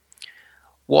if?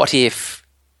 What if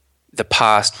the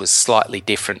past was slightly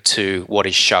different to what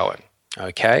is shown?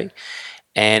 Okay.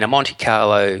 And a Monte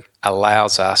Carlo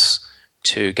allows us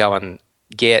to go and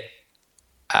get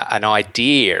an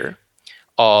idea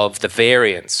of the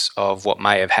variance of what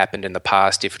may have happened in the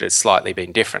past if it had slightly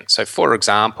been different. So, for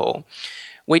example,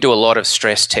 we do a lot of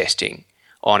stress testing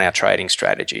on our trading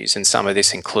strategies, and some of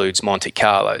this includes Monte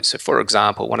Carlo. So, for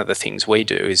example, one of the things we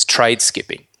do is trade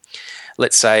skipping.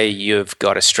 Let's say you've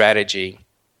got a strategy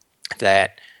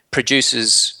that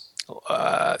produces,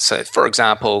 so for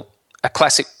example, a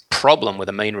classic problem with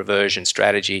a mean reversion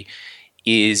strategy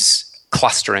is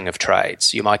clustering of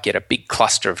trades. You might get a big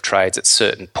cluster of trades at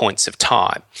certain points of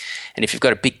time. And if you've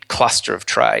got a big cluster of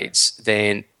trades,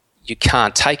 then you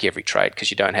can't take every trade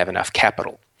because you don't have enough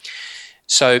capital.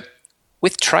 So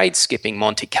with trade skipping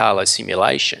Monte Carlo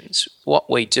simulations, what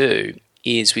we do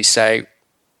is we say,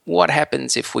 what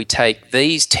happens if we take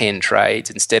these 10 trades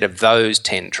instead of those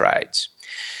 10 trades?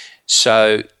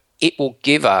 So it will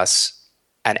give us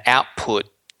an output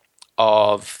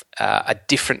of a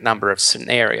different number of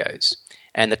scenarios.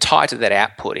 And the tighter that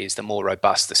output is, the more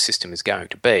robust the system is going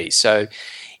to be. So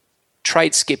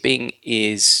trade skipping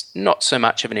is not so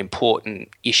much of an important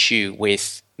issue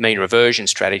with mean reversion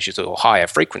strategies or higher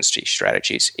frequency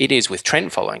strategies. It is with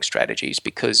trend following strategies,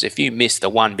 because if you miss the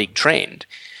one big trend,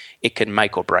 it can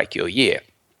make or break your year.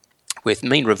 With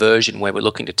mean reversion, where we're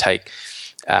looking to take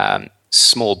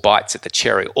small bites at the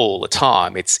cherry all the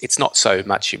time, it's not so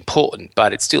much important,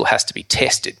 but it still has to be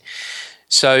tested.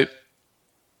 So,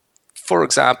 for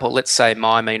example, let's say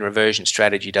my mean reversion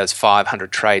strategy does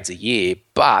 500 trades a year,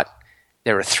 but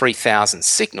there are 3,000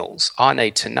 signals. I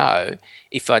need to know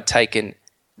if I'd taken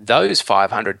those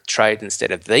 500 trades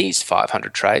instead of these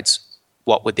 500 trades,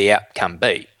 what would the outcome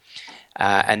be?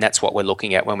 And that's what we're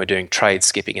looking at when we're doing trade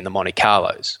skipping in the Monte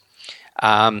Carlos.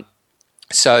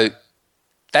 So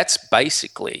that's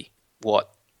basically what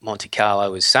Monte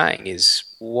Carlo is saying, is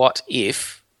what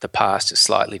if the past is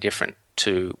slightly different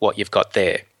to what you've got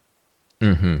there?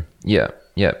 Mm-hmm. Yeah,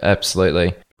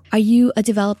 absolutely. Are you a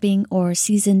developing or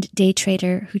seasoned day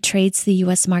trader who trades the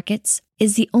U.S. markets?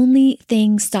 Is the only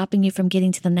thing stopping you from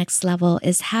getting to the next level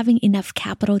is having enough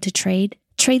capital to trade?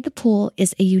 Trade the Pool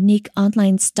is a unique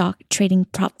online stock trading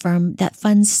prop firm that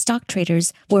funds stock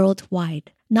traders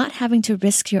worldwide. Not having to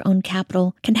risk your own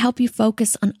capital can help you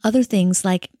focus on other things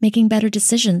like making better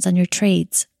decisions on your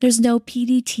trades. There's no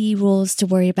PDT rules to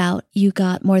worry about. You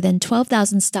got more than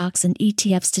 12,000 stocks and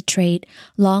ETFs to trade,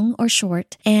 long or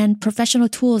short, and professional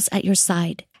tools at your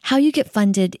side. How you get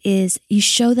funded is you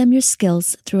show them your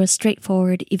skills through a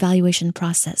straightforward evaluation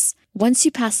process. Once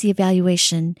you pass the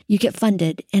evaluation, you get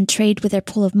funded and trade with their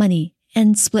pool of money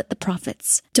and split the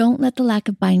profits. Don't let the lack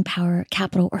of buying power,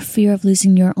 capital, or fear of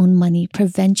losing your own money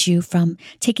prevent you from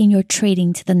taking your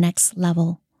trading to the next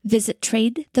level. Visit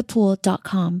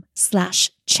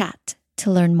tradethepool.com/chat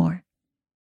to learn more.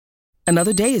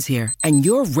 Another day is here, and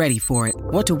you're ready for it.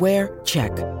 What to wear?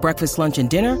 Check. Breakfast, lunch, and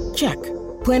dinner? Check.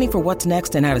 Planning for what's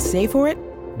next and how to save for it?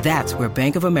 That's where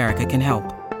Bank of America can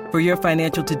help. For your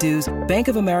financial to-dos, Bank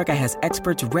of America has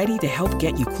experts ready to help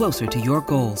get you closer to your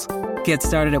goals. Get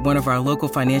started at one of our local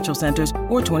financial centers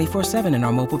or 24/7 in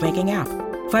our mobile banking app.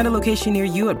 Find a location near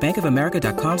you at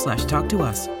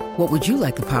bankofamerica.com/talktous. What would you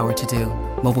like the power to do?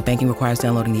 Mobile banking requires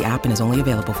downloading the app and is only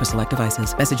available for select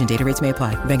devices. Message and data rates may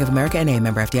apply. Bank of America NA,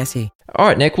 member FDIC. All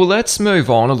right, Nick, well, let's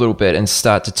move on a little bit and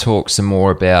start to talk some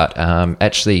more about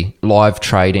actually live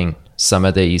trading some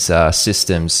of these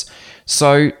systems.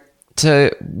 So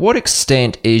to what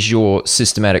extent is your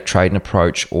systematic trading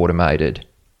approach automated?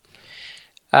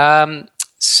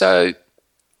 So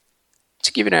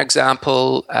to give you an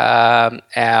example,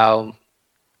 our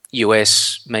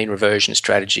US mean reversion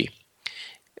strategy.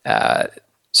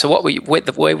 So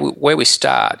where we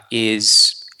start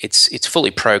is it's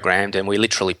fully programmed, and we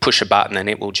literally push a button and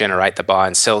it will generate the buy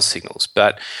and sell signals.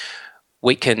 But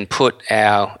we can put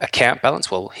our account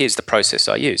balance. Well, here's the process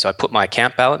I use. I put my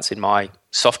account balance in my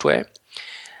software.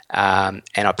 And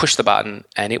I push the button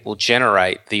and it will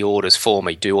generate the orders for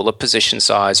me, do all the position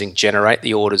sizing, generate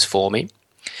the orders for me.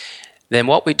 Then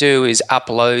what we do is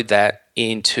upload that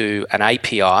into an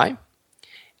API,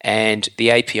 and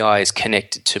the API is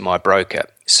connected to my broker.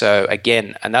 So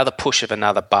again, another push of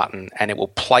another button and it will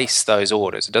place those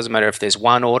orders. It doesn't matter if there's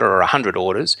one order or 100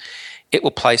 orders, it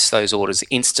will place those orders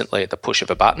instantly at the push of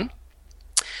a button.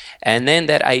 And then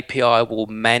that API will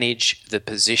manage the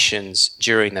positions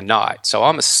during the night. So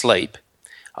I'm asleep,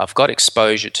 I've got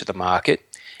exposure to the market,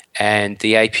 and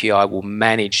the API will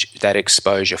manage that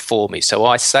exposure for me. So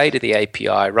I say to the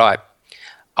API, right,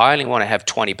 I only want to have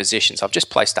 20 positions. I've just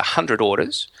placed 100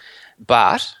 orders,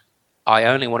 but I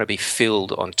only want to be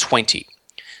filled on 20.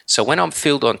 So when I'm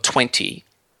filled on 20,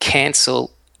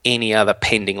 cancel any other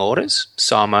pending orders,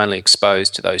 so I'm only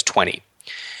exposed to those 20.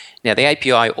 Now, the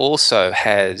API also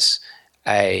has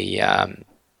the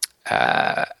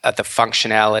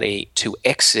functionality to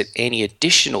exit any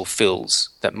additional fills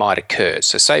that might occur.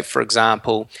 So say, for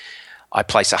example, I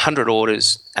place 100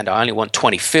 orders and I only want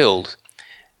 20 filled,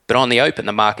 but on the open,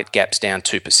 the market gaps down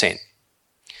 2%.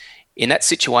 In that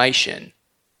situation,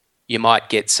 you might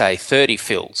get, say, 30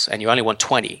 fills and you only want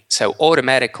 20. So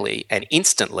automatically and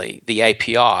instantly, the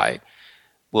API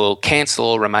will cancel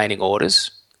all remaining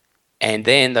orders, and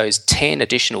then those 10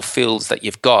 additional fills that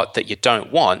you've got that you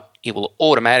don't want, it will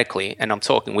automatically, and I'm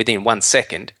talking within 1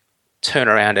 second, turn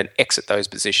around and exit those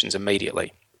positions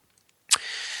immediately.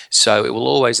 So it will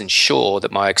always ensure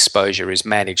that my exposure is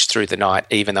managed through the night,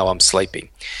 even though I'm sleeping.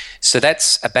 So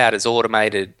that's about as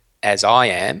automated as I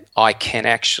am. I can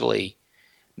actually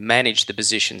manage the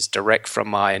positions direct from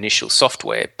my initial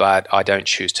software, but I don't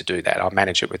choose to do that. I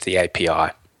manage it with the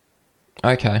API.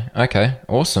 Okay,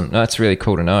 awesome. That's really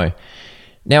cool to know.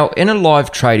 Now, in a live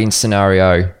trading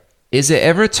scenario, is there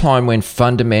ever a time when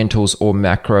fundamentals or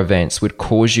macro events would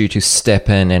cause you to step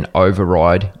in and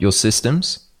override your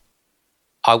systems?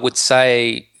 I would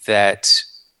say that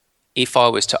if I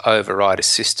was to override a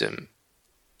system,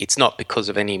 it's not because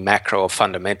of any macro or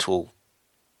fundamental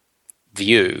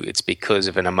view, it's because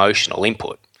of an emotional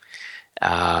input.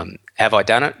 Have I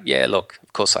done it? Yeah, look,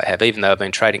 of course I have. Even though I've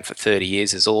been trading for 30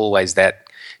 years, there's always that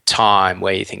time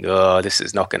where you think, oh, this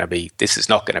is not going to be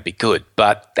good.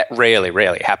 But that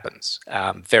rarely happens.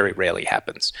 Very rarely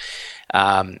happens.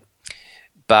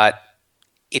 But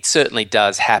it certainly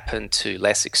does happen to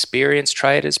less experienced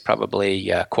traders,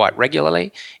 probably quite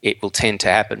regularly. It will tend to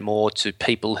happen more to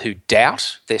people who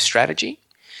doubt their strategy.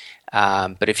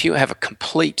 But if you have a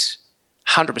complete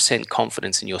 100%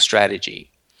 confidence in your strategy,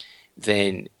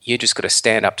 then you just got to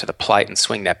stand up to the plate and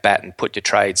swing that bat and put your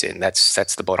trades in.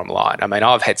 That's the bottom line. I mean,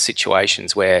 I've had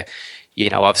situations where,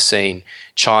 I've seen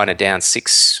China down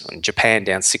 6% and Japan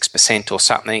down 6% or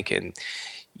something, and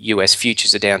US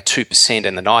futures are down 2%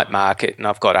 in the night market, and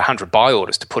I've got 100 buy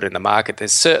orders to put in the market.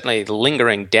 There's certainly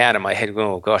lingering doubt in my head,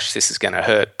 oh gosh, this is going to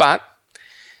hurt. But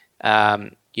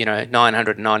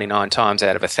 999 times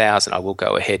out of 1,000, I will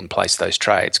go ahead and place those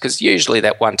trades, because usually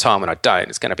that one time when I don't,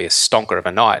 it's going to be a stonker of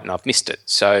a night and I've missed it.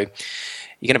 So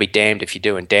you're going to be damned if you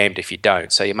do and damned if you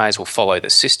don't. So you may as well follow the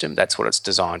system. That's what it's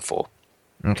designed for.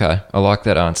 Okay, I like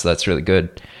that answer. That's really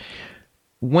good.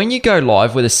 When you go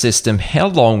live with a system, how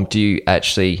long do you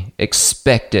actually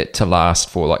expect it to last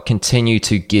for? Like, continue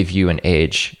to give you an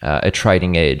edge, a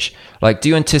trading edge? Like, do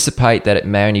you anticipate that it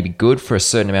may only be good for a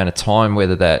certain amount of time,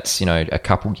 whether that's, a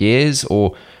couple years,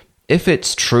 or if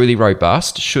it's truly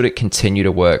robust, should it continue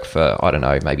to work for, I don't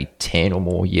know, maybe 10 or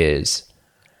more years?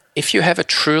 If you have a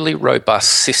truly robust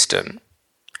system,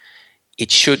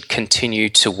 it should continue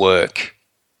to work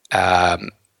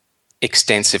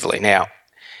extensively. Now,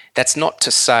 that's not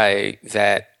to say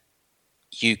that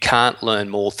you can't learn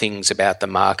more things about the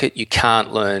market. You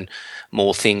can't learn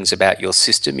more things about your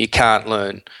system. You can't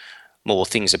learn more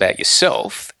things about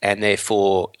yourself, and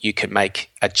therefore you can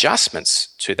make adjustments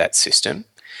to that system.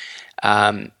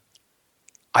 I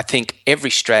think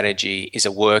every strategy is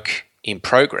a work in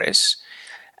progress.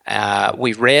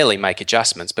 We rarely make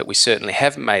adjustments, but we certainly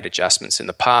have made adjustments in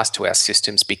the past to our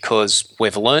systems because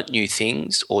we've learnt new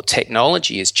things, or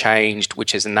technology has changed,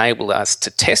 which has enabled us to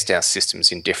test our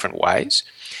systems in different ways.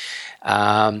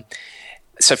 So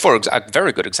for a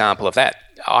very good example of that,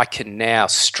 I can now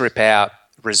strip out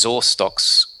resource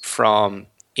stocks from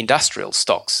industrial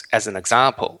stocks as an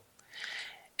example,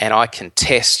 and I can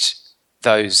test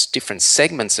those different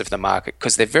segments of the market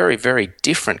because they're very, very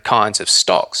different kinds of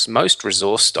stocks. Most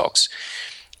resource stocks,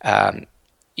 they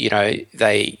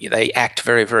act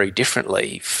very, very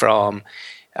differently from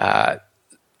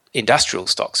industrial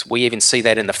stocks. We even see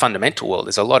that in the fundamental world.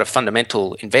 There's a lot of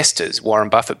fundamental investors, Warren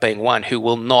Buffett being one, who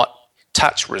will not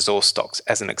touch resource stocks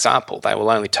as an example. They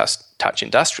will only touch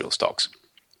industrial stocks.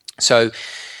 So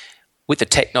with the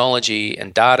technology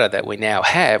and data that we now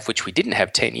have, which we didn't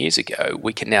have 10 years ago,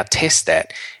 we can now test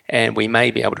that, and we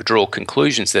may be able to draw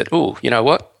conclusions that, oh, you know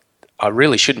what? I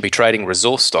really shouldn't be trading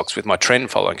resource stocks with my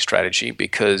trend following strategy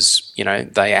because,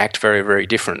 they act very, very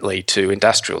differently to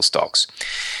industrial stocks.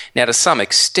 Now, to some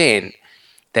extent,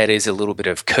 that is a little bit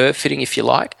of curve fitting, if you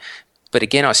like. But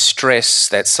again, I stress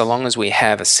that so long as we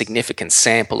have a significant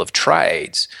sample of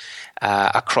trades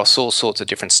across all sorts of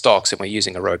different stocks and we're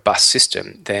using a robust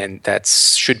system, then that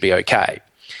should be okay.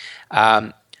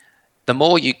 The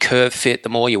more you curve fit, the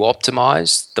more you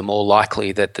optimize, the more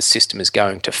likely that the system is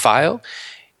going to fail.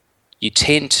 You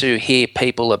tend to hear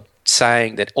people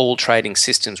saying that all trading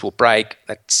systems will break.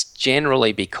 That's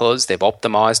generally because they've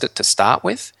optimized it to start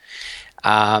with.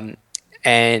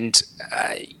 It's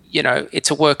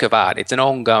a work of art. It's an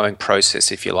ongoing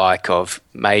process, if you like, of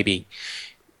maybe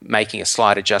making a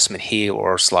slight adjustment here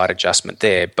or a slight adjustment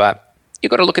there. But you've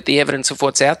got to look at the evidence of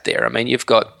what's out there. I mean, you've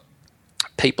got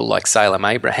people like Salem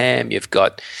Abraham, you've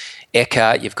got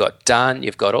Eckhart, you've got Dunn,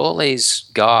 you've got all these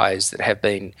guys that have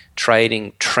been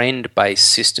trading trend-based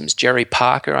systems. Jerry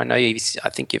Parker, I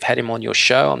think you've had him on your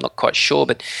show, I'm not quite sure,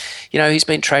 but he's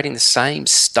been trading the same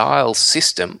style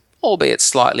system, albeit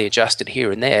slightly adjusted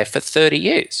here and there, for 30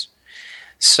 years.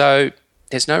 So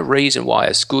there's no reason why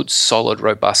a good, solid,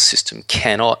 robust system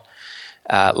cannot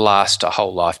last a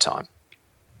whole lifetime.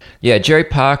 Yeah, Jerry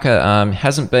Parker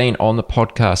hasn't been on the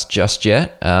podcast just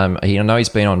yet. I know he's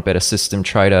been on Better System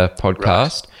Trader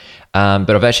podcast, right.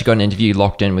 But I've actually got an interview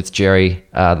locked in with Jerry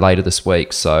later this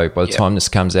week. So by the time this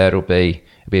comes out, it'll be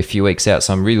a few weeks out.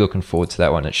 So I'm really looking forward to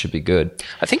that one. It should be good.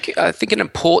 I think an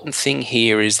important thing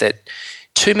here is that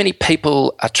too many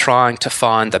people are trying to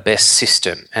find the best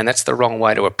system, and that's the wrong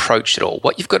way to approach it all.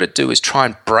 What you've got to do is try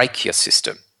and break your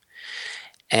system.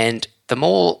 And the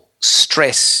more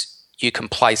stress you can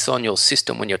place on your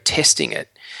system when you're testing it,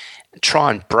 try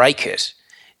and break it,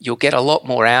 you'll get a lot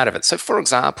more out of it. So, for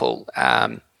example,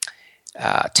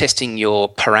 testing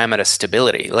your parameter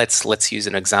stability. Let's use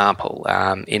an example.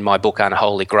 In my book,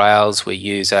 Unholy Grails, we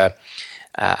use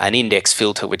an index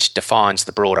filter which defines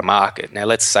the broader market. Now,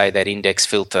 let's say that index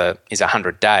filter is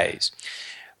 100 days.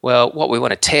 Well, what we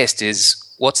want to test is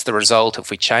what's the result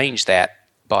if we change that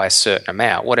by a certain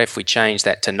amount. What if we change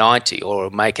that to 90 or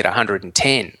make it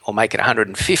 110 or make it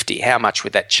 150? How much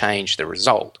would that change the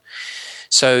result?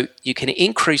 So you can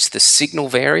increase the signal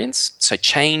variance, so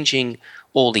changing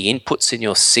all the inputs in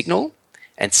your signal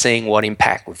and seeing what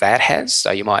impact that has.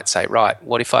 So you might say, right,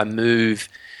 what if I move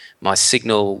my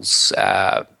signal's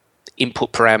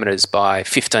input parameters by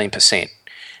 15%?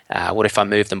 What if I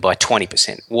move them by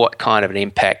 20%? What kind of an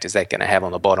impact is that going to have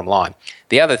on the bottom line?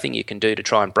 The other thing you can do to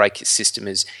try and break your system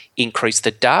is increase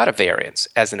the data variance,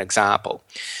 as an example.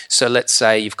 So let's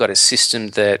say you've got a system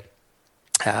that,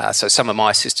 so some of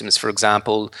my systems, for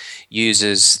example,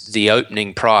 uses the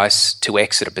opening price to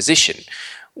exit a position.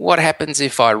 What happens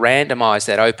if I randomize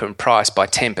that open price by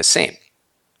 10%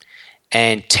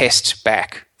 and test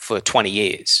back for 20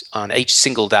 years? On each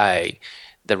single day,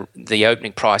 the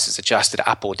opening price is adjusted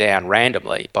up or down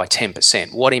randomly by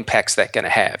 10%. What impact's that going to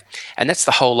have? And that's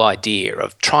the whole idea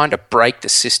of trying to break the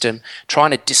system,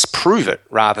 trying to disprove it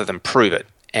rather than prove it.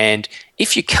 And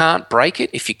if you can't break it,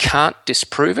 if you can't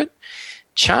disprove it,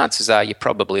 chances are you're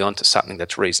probably onto something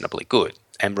that's reasonably good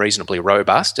and reasonably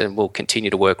robust and will continue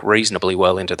to work reasonably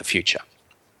well into the future.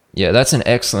 Yeah, that's an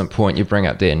excellent point you bring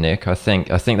up there, Nick. I think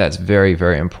that's very,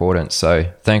 very important.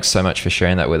 So thanks so much for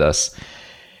sharing that with us.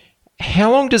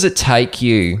 How long does it take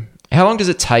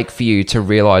for you to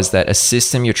realize that a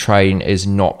system you're trading is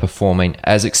not performing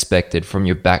as expected from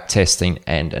your back testing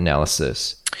and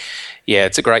analysis? Yeah,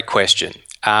 it's a great question.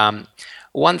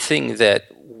 One thing that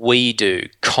we do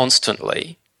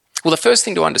constantly, well, the first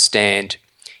thing to understand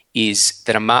is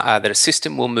that a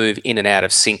system will move in and out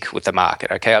of sync with the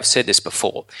market. Okay, I've said this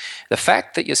before. The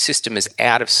fact that your system is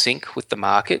out of sync with the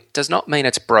market does not mean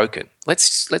it's broken.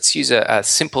 Let's use a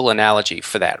simple analogy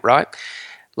for that, right?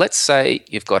 Let's say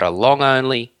you've got a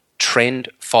long-only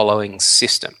trend-following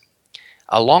system.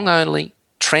 A long-only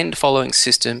trend-following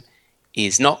system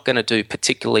is not going to do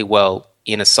particularly well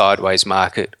in a sideways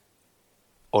market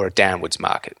or a downwards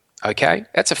market. Okay,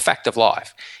 that's a fact of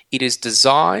life. It is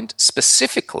designed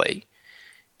specifically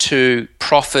to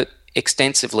profit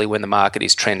extensively when the market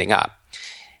is trending up.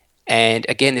 And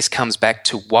again, this comes back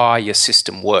to why your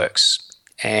system works.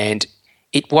 And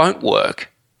it won't work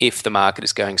if the market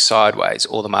is going sideways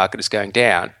or the market is going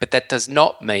down, but that does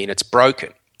not mean it's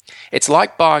broken. It's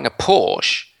like buying a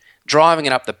Porsche, driving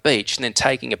it up the beach, and then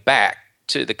taking it back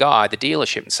to the guy, the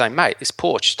dealership, and saying, mate, this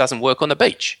Porsche doesn't work on the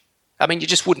beach. I mean, you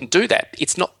just wouldn't do that.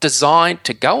 It's not designed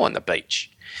to go on the beach.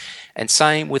 And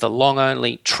same with a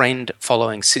long-only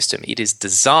trend-following system. It is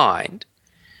designed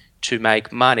to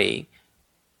make money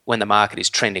when the market is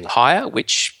trending higher,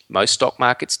 which most stock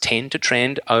markets tend to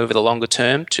trend over the longer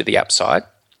term to the upside.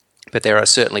 But there are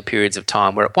certainly periods of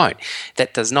time where it won't.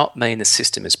 That does not mean the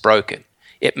system is broken.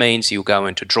 It means you'll go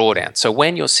into drawdown. So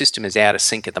when your system is out of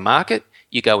sync at the market,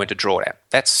 you go into drawdown.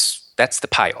 That's the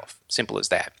payoff. Simple as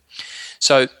that.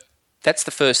 So that's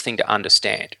the first thing to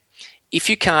understand. If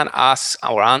you can't ask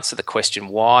or answer the question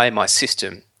why my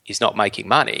system is not making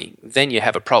money, then you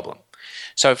have a problem.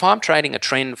 So if I'm trading a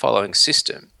trend following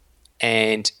system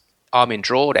and I'm in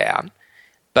drawdown,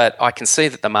 but I can see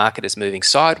that the market is moving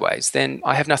sideways, then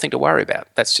I have nothing to worry about.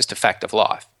 That's just a fact of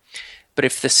life. But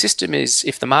if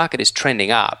the market is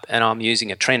trending up and I'm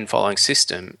using a trend following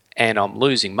system and I'm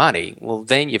losing money, well,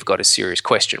 then you've got a serious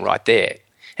question right there.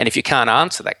 And if you can't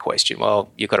answer that question, well,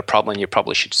 you've got a problem and you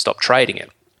probably should stop trading it.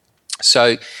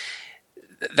 So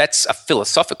that's a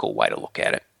philosophical way to look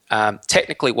at it.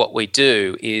 Technically, what we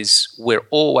do is we're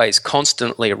always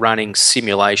constantly running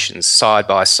simulations side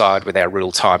by side with our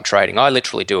real-time trading. I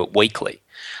literally do it weekly.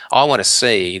 I want to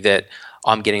see that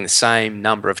I'm getting the same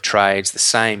number of trades, the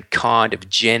same kind of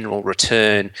general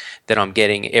return that I'm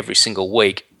getting every single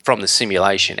week from the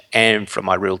simulation and from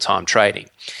my real-time trading.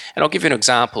 And I'll give you an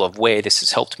example of where this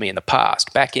has helped me in the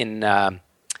past. Back in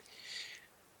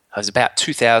it was about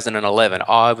 2011,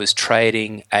 I was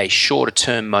trading a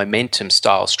shorter-term momentum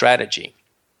style strategy.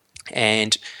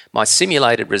 And my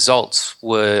simulated results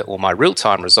or my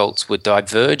real-time results were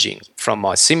diverging from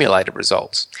my simulated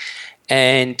results.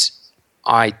 And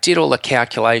I did all the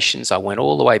calculations. I went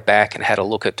all the way back and had a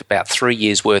look at about 3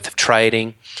 years' worth of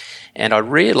trading. And I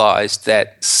realized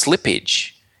that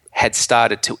slippage had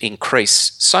started to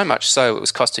increase so much so it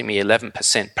was costing me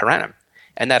 11% per annum.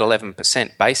 And that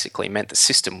 11% basically meant the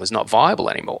system was not viable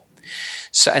anymore.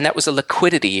 And that was a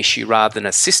liquidity issue rather than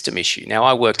a system issue. Now,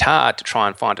 I worked hard to try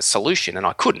and find a solution, and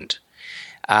I couldn't.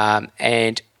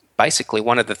 And basically,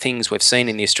 one of the things we've seen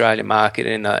in the Australian market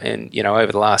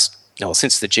over the last,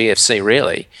 since the GFC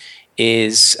really,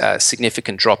 is a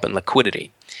significant drop in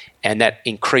liquidity. And that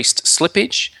increased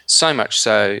slippage, so much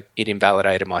so it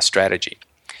invalidated my strategy.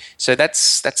 So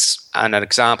that's an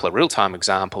example, a real-time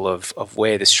example of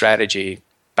where the strategy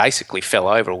basically fell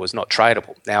over or was not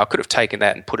tradable. Now, I could have taken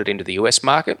that and put it into the US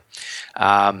market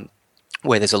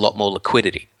where there's a lot more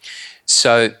liquidity.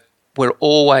 So we're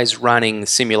always running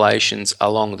simulations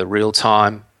along the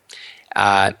real-time.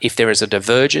 If there is a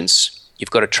divergence,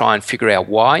 you've got to try and figure out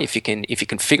why. If you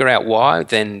can figure out why,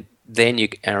 then you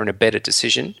are in a better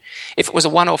decision. If it was a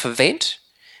one-off event,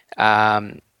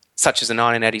 such as the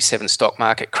 1987 stock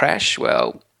market crash,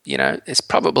 well, there's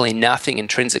probably nothing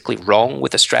intrinsically wrong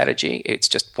with the strategy. It's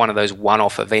just one of those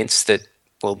one-off events that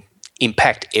will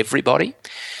impact everybody.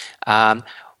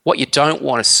 What you don't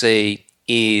want to see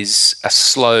is a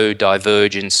slow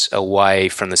divergence away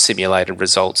from the simulated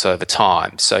results over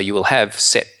time. So you will have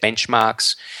set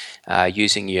benchmarks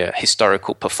using your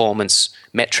historical performance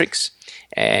metrics.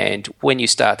 And when you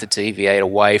start to deviate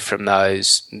away from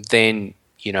those, then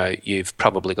you've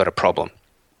probably got a problem.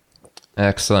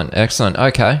 Excellent.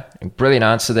 Okay. Brilliant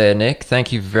answer there, Nick.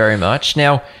 Thank you very much.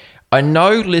 Now, I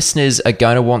know listeners are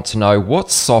going to want to know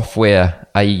what software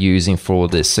are you using for all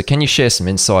this. So can you share some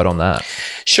insight on that?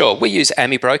 Sure. We use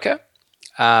AmiBroker.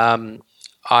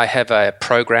 I have a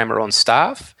programmer on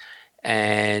staff,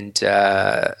 and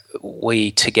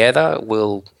we together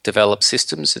will develop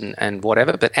systems and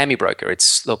whatever. But AmiBroker,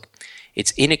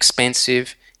 it's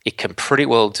inexpensive. It can pretty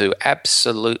well do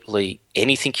absolutely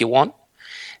anything you want.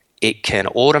 It can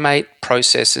automate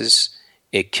processes.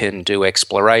 It can do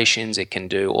explorations. It can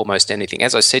do almost anything.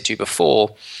 As I said to you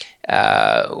before,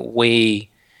 we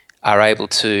are able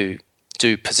to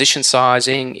do position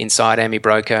sizing inside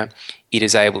AmiBroker. It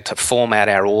is able to format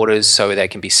our orders so they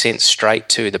can be sent straight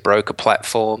to the broker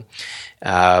platform.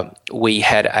 We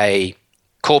had a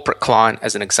corporate client,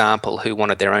 as an example, who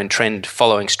wanted their own trend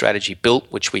following strategy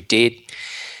built, which we did.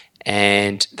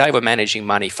 And they were managing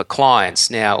money for clients.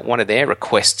 Now, one of their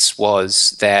requests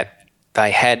was that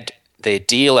they had their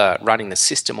dealer running the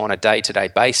system on a day-to-day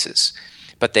basis,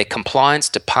 but their compliance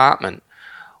department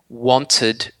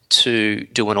wanted to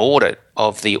do an audit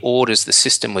of the orders the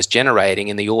system was generating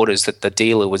and the orders that the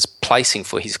dealer was placing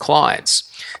for his clients.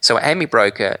 So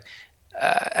AmiBroker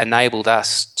enabled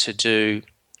us to do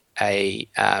a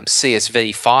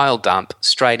CSV file dump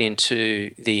straight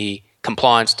into the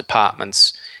compliance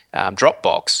department's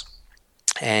Dropbox,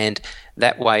 and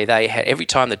that way they had, every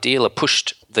time the dealer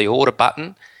pushed the order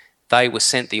button, they were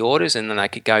sent the orders, and then they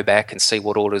could go back and see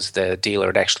what orders the dealer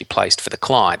had actually placed for the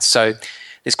client. So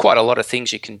there's quite a lot of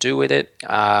things you can do with it.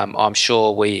 I'm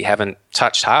sure we haven't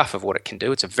touched half of what it can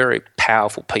do. It's a very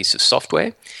powerful piece of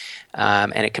software,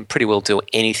 and it can pretty well do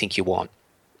anything you want.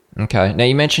 Okay. Now,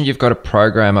 you mentioned you've got a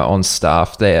programmer on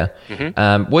staff there.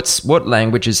 Mm-hmm. What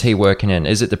language is he working in?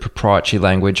 Is it the proprietary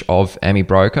language of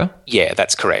AmiBroker? Yeah,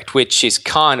 that's correct, which is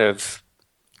kind of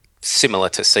similar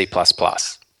to C++.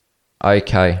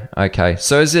 Okay.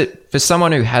 So is it, for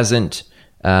someone who hasn't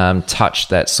touched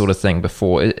that sort of thing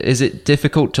before, is it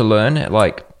difficult to learn?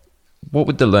 Like, what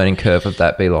would the learning curve of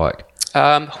that be like?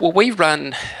 Well,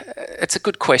 it's a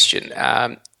good question.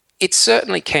 It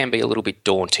certainly can be a little bit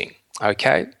daunting,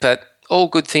 okay? But all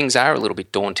good things are a little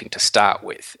bit daunting to start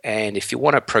with. And if you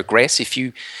want to progress, if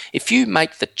you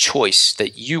make the choice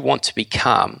that you want to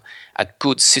become a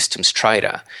good systems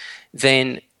trader,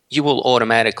 then you will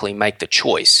automatically make the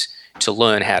choice to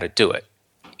learn how to do it.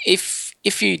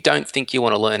 If you don't think you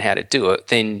want to learn how to do it,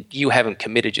 then you haven't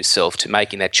committed yourself to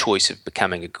making that choice of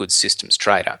becoming a good systems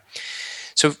trader.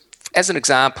 So as an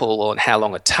example on how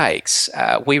long it takes,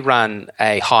 we run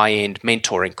a high-end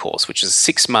mentoring course, which is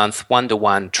a 6-month,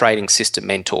 one-to-one trading system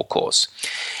mentor course.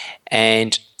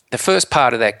 And the first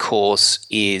part of that course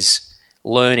is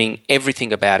learning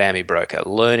everything about AmiBroker,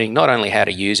 learning not only how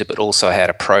to use it, but also how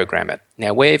to program it.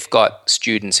 Now, we've got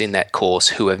students in that course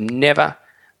who have never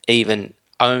even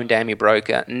owned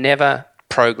AmiBroker, never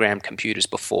programmed computers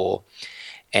before,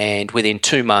 and within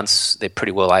 2 months, they're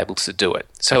pretty well able to do it.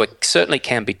 So it certainly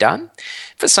can be done.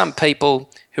 For some people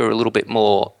who are a little bit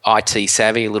more IT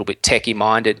savvy, a little bit techie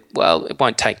minded, well, it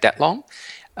won't take that long.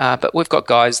 But we've got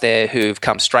guys there who've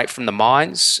come straight from the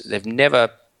mines. They've never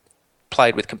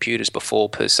played with computers before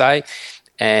per se,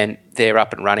 and they're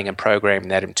up and running and programming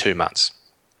that in 2 months.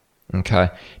 Okay.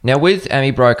 Now with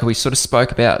AmiBroker, we sort of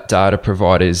spoke about data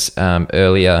providers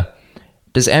earlier.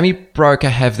 Does AmiBroker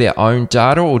have their own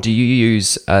data, or do you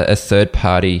use a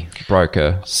third-party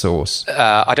broker source?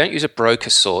 I don't use a broker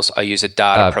source. I use a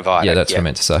data provider. Yeah, that's what I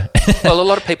meant to say. Well, a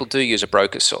lot of people do use a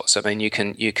broker source. I mean, you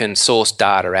can source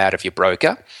data out of your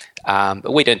broker,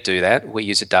 but we don't do that. We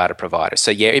use a data provider. So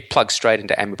yeah, it plugs straight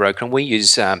into AmiBroker, and we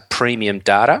use Premium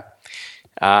Data.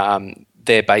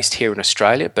 They're based here in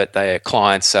Australia, but their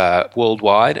clients are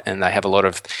worldwide, and they have a lot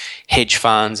of hedge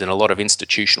funds and a lot of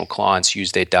institutional clients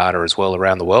use their data as well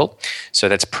around the world. So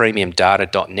that's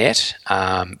premiumdata.net.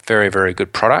 Very, very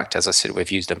good product. As I said,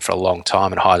 we've used them for a long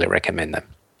time and highly recommend them.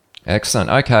 Excellent.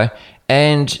 Okay.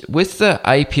 And with the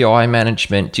API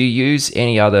management, do you use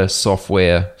any other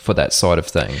software for that side of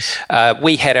things?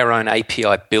 We had our own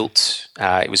API built.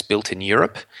 It was built in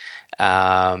Europe.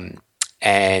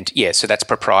 And yeah, so that's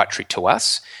proprietary to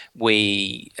us.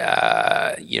 We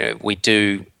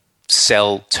do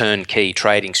sell turnkey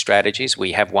trading strategies.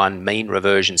 We have one mean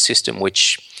reversion system,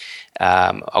 which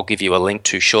I'll give you a link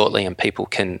to shortly, and people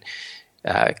can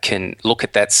look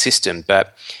at that system.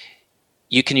 But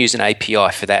you can use an API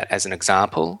for that as an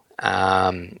example,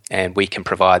 and we can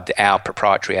provide our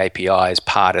proprietary API as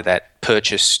part of that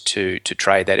purchase to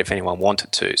trade that if anyone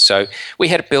wanted to. So we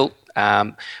had it built.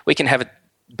 We can have it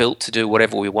built to do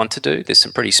whatever we want to do. There's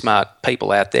some pretty smart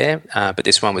people out there, but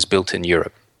this one was built in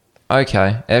Europe.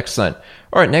 Okay, excellent.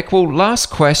 All right, Nick, well, last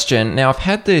question. Now, I've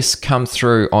had this come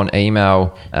through on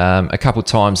email a couple of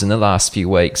times in the last few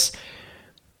weeks.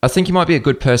 I think you might be a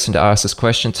good person to ask this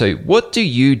question to. What do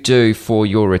you do for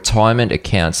your retirement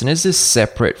accounts? And is this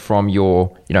separate from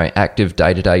your, active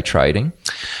day-to-day trading?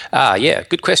 Yeah,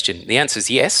 good question. The answer is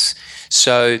yes.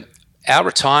 So our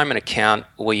retirement account,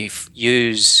 we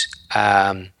use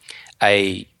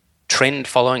a trend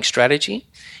following strategy,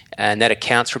 and that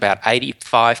accounts for about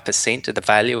 85% of the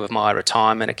value of my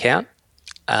retirement account.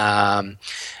 And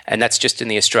that's just in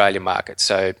the Australian market.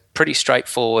 So pretty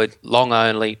straightforward, long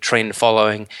only, trend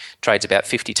following, trades about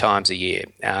 50 times a year.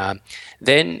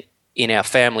 Then in our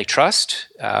family trust,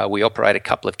 we operate a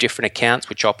couple of different accounts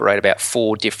which operate about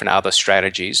 4 different other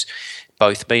strategies,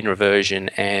 both mean reversion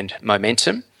and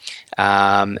momentum.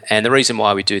 And the reason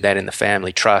why we do that in the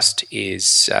family trust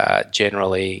is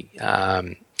generally,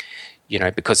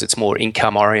 because it's more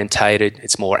income orientated,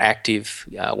 it's more active.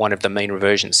 One of the mean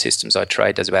reversion systems I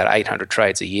trade does about 800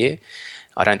 trades a year.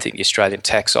 I don't think the Australian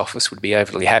Tax Office would be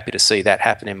overly happy to see that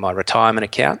happen in my retirement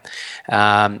account.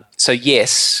 So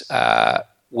yes,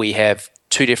 we have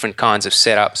 2 different kinds of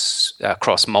setups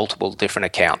across multiple different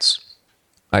accounts.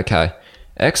 Okay.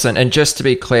 Excellent. And just to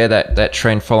be clear, that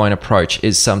trend following approach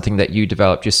is something that you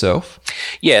developed yourself?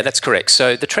 Yeah, that's correct.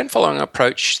 So the trend following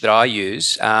approach that I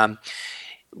use,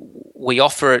 we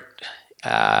offer it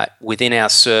within our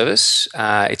service.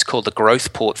 It's called the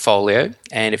Growth Portfolio.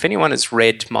 And if anyone has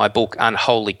read my book,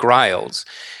 Unholy Grails,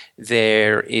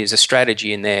 there is a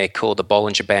strategy in there called the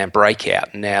Bollinger Band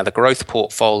Breakout. Now, the Growth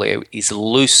Portfolio is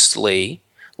loosely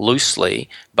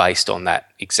based on that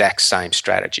exact same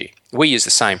strategy. We use the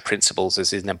same principles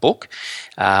as in the book,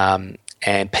 and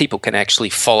and people can actually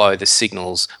follow the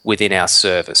signals within our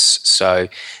service. So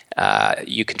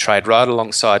you can trade right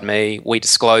alongside me. We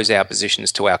disclose our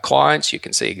positions to our clients. You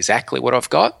can see exactly what I've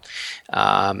got,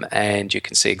 and you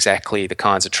can see exactly the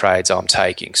kinds of trades I'm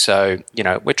taking. So,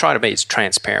 we're trying to be as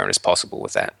transparent as possible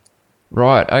with that.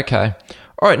 Right, okay.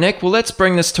 All right, Nick, well, let's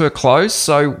bring this to a close.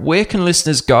 So where can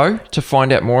listeners go to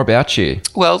find out more about you?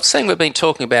 Well, seeing we've been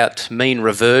talking about mean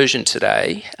reversion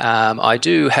today, I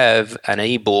do have an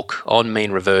ebook on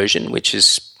mean reversion, which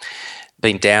has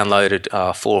been downloaded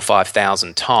 4,000 or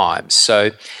 5,000 times.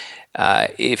 So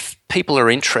if people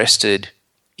are interested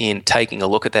in taking a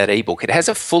look at that ebook, it has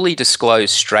a fully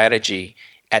disclosed strategy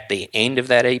at the end of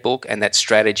that ebook, and that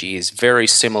strategy is very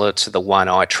similar to the one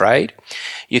I trade.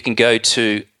 You can go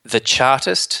to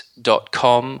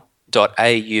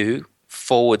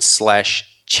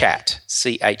thechartist.com.au/chat,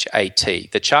 C-H-A-T,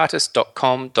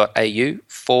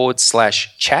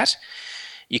 thechartist.com.au/chat.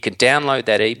 You can download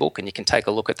that ebook and you can take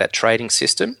a look at that trading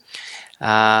system.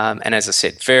 And as I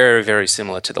said, very, very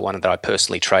similar to the one that I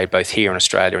personally trade both here in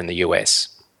Australia and the US.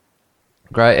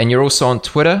 Great. And you're also on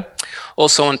Twitter?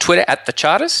 Also on Twitter at The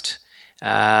Chartist.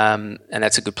 And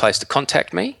that's a good place to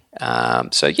contact me.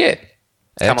 So, yeah.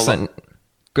 Excellent.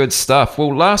 Good stuff.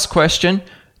 Well, last question.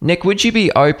 Nick, would you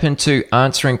be open to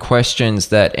answering questions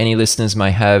that any listeners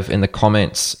may have in the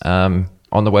comments on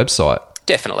the website?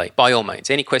 Definitely. By all means.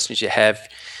 Any questions you have,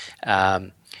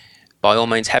 by all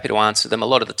means, happy to answer them. A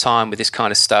lot of the time with this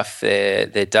kind of stuff,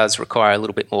 there does require a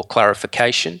little bit more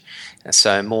clarification.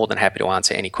 So more than happy to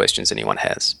answer any questions anyone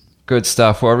has. Good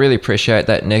stuff. Well, I really appreciate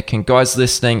that, Nick. And guys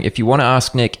listening, if you want to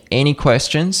ask Nick any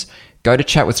questions, go to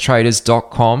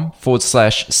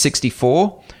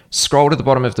chatwithtraders.com/64, scroll to the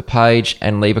bottom of the page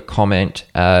and leave a comment,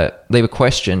 leave a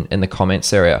question in the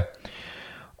comments area.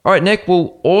 All right, Nick,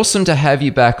 well, awesome to have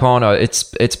you back on.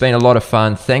 It's been a lot of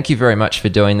fun. Thank you very much for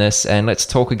doing this, and let's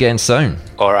talk again soon.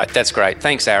 All right, that's great.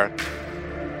 Thanks, Aaron.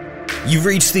 You've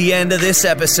reached the end of this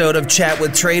episode of Chat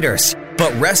with Traders,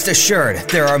 but rest assured,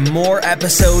 there are more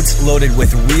episodes loaded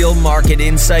with real market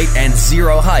insight and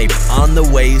zero hype on the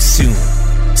way soon.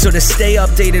 So to stay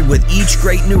updated with each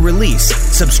great new release,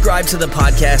 subscribe to the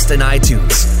podcast in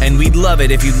iTunes, and we'd love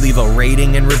it if you'd leave a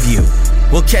rating and review.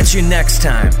 We'll catch you next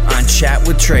time on Chat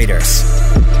with Traders.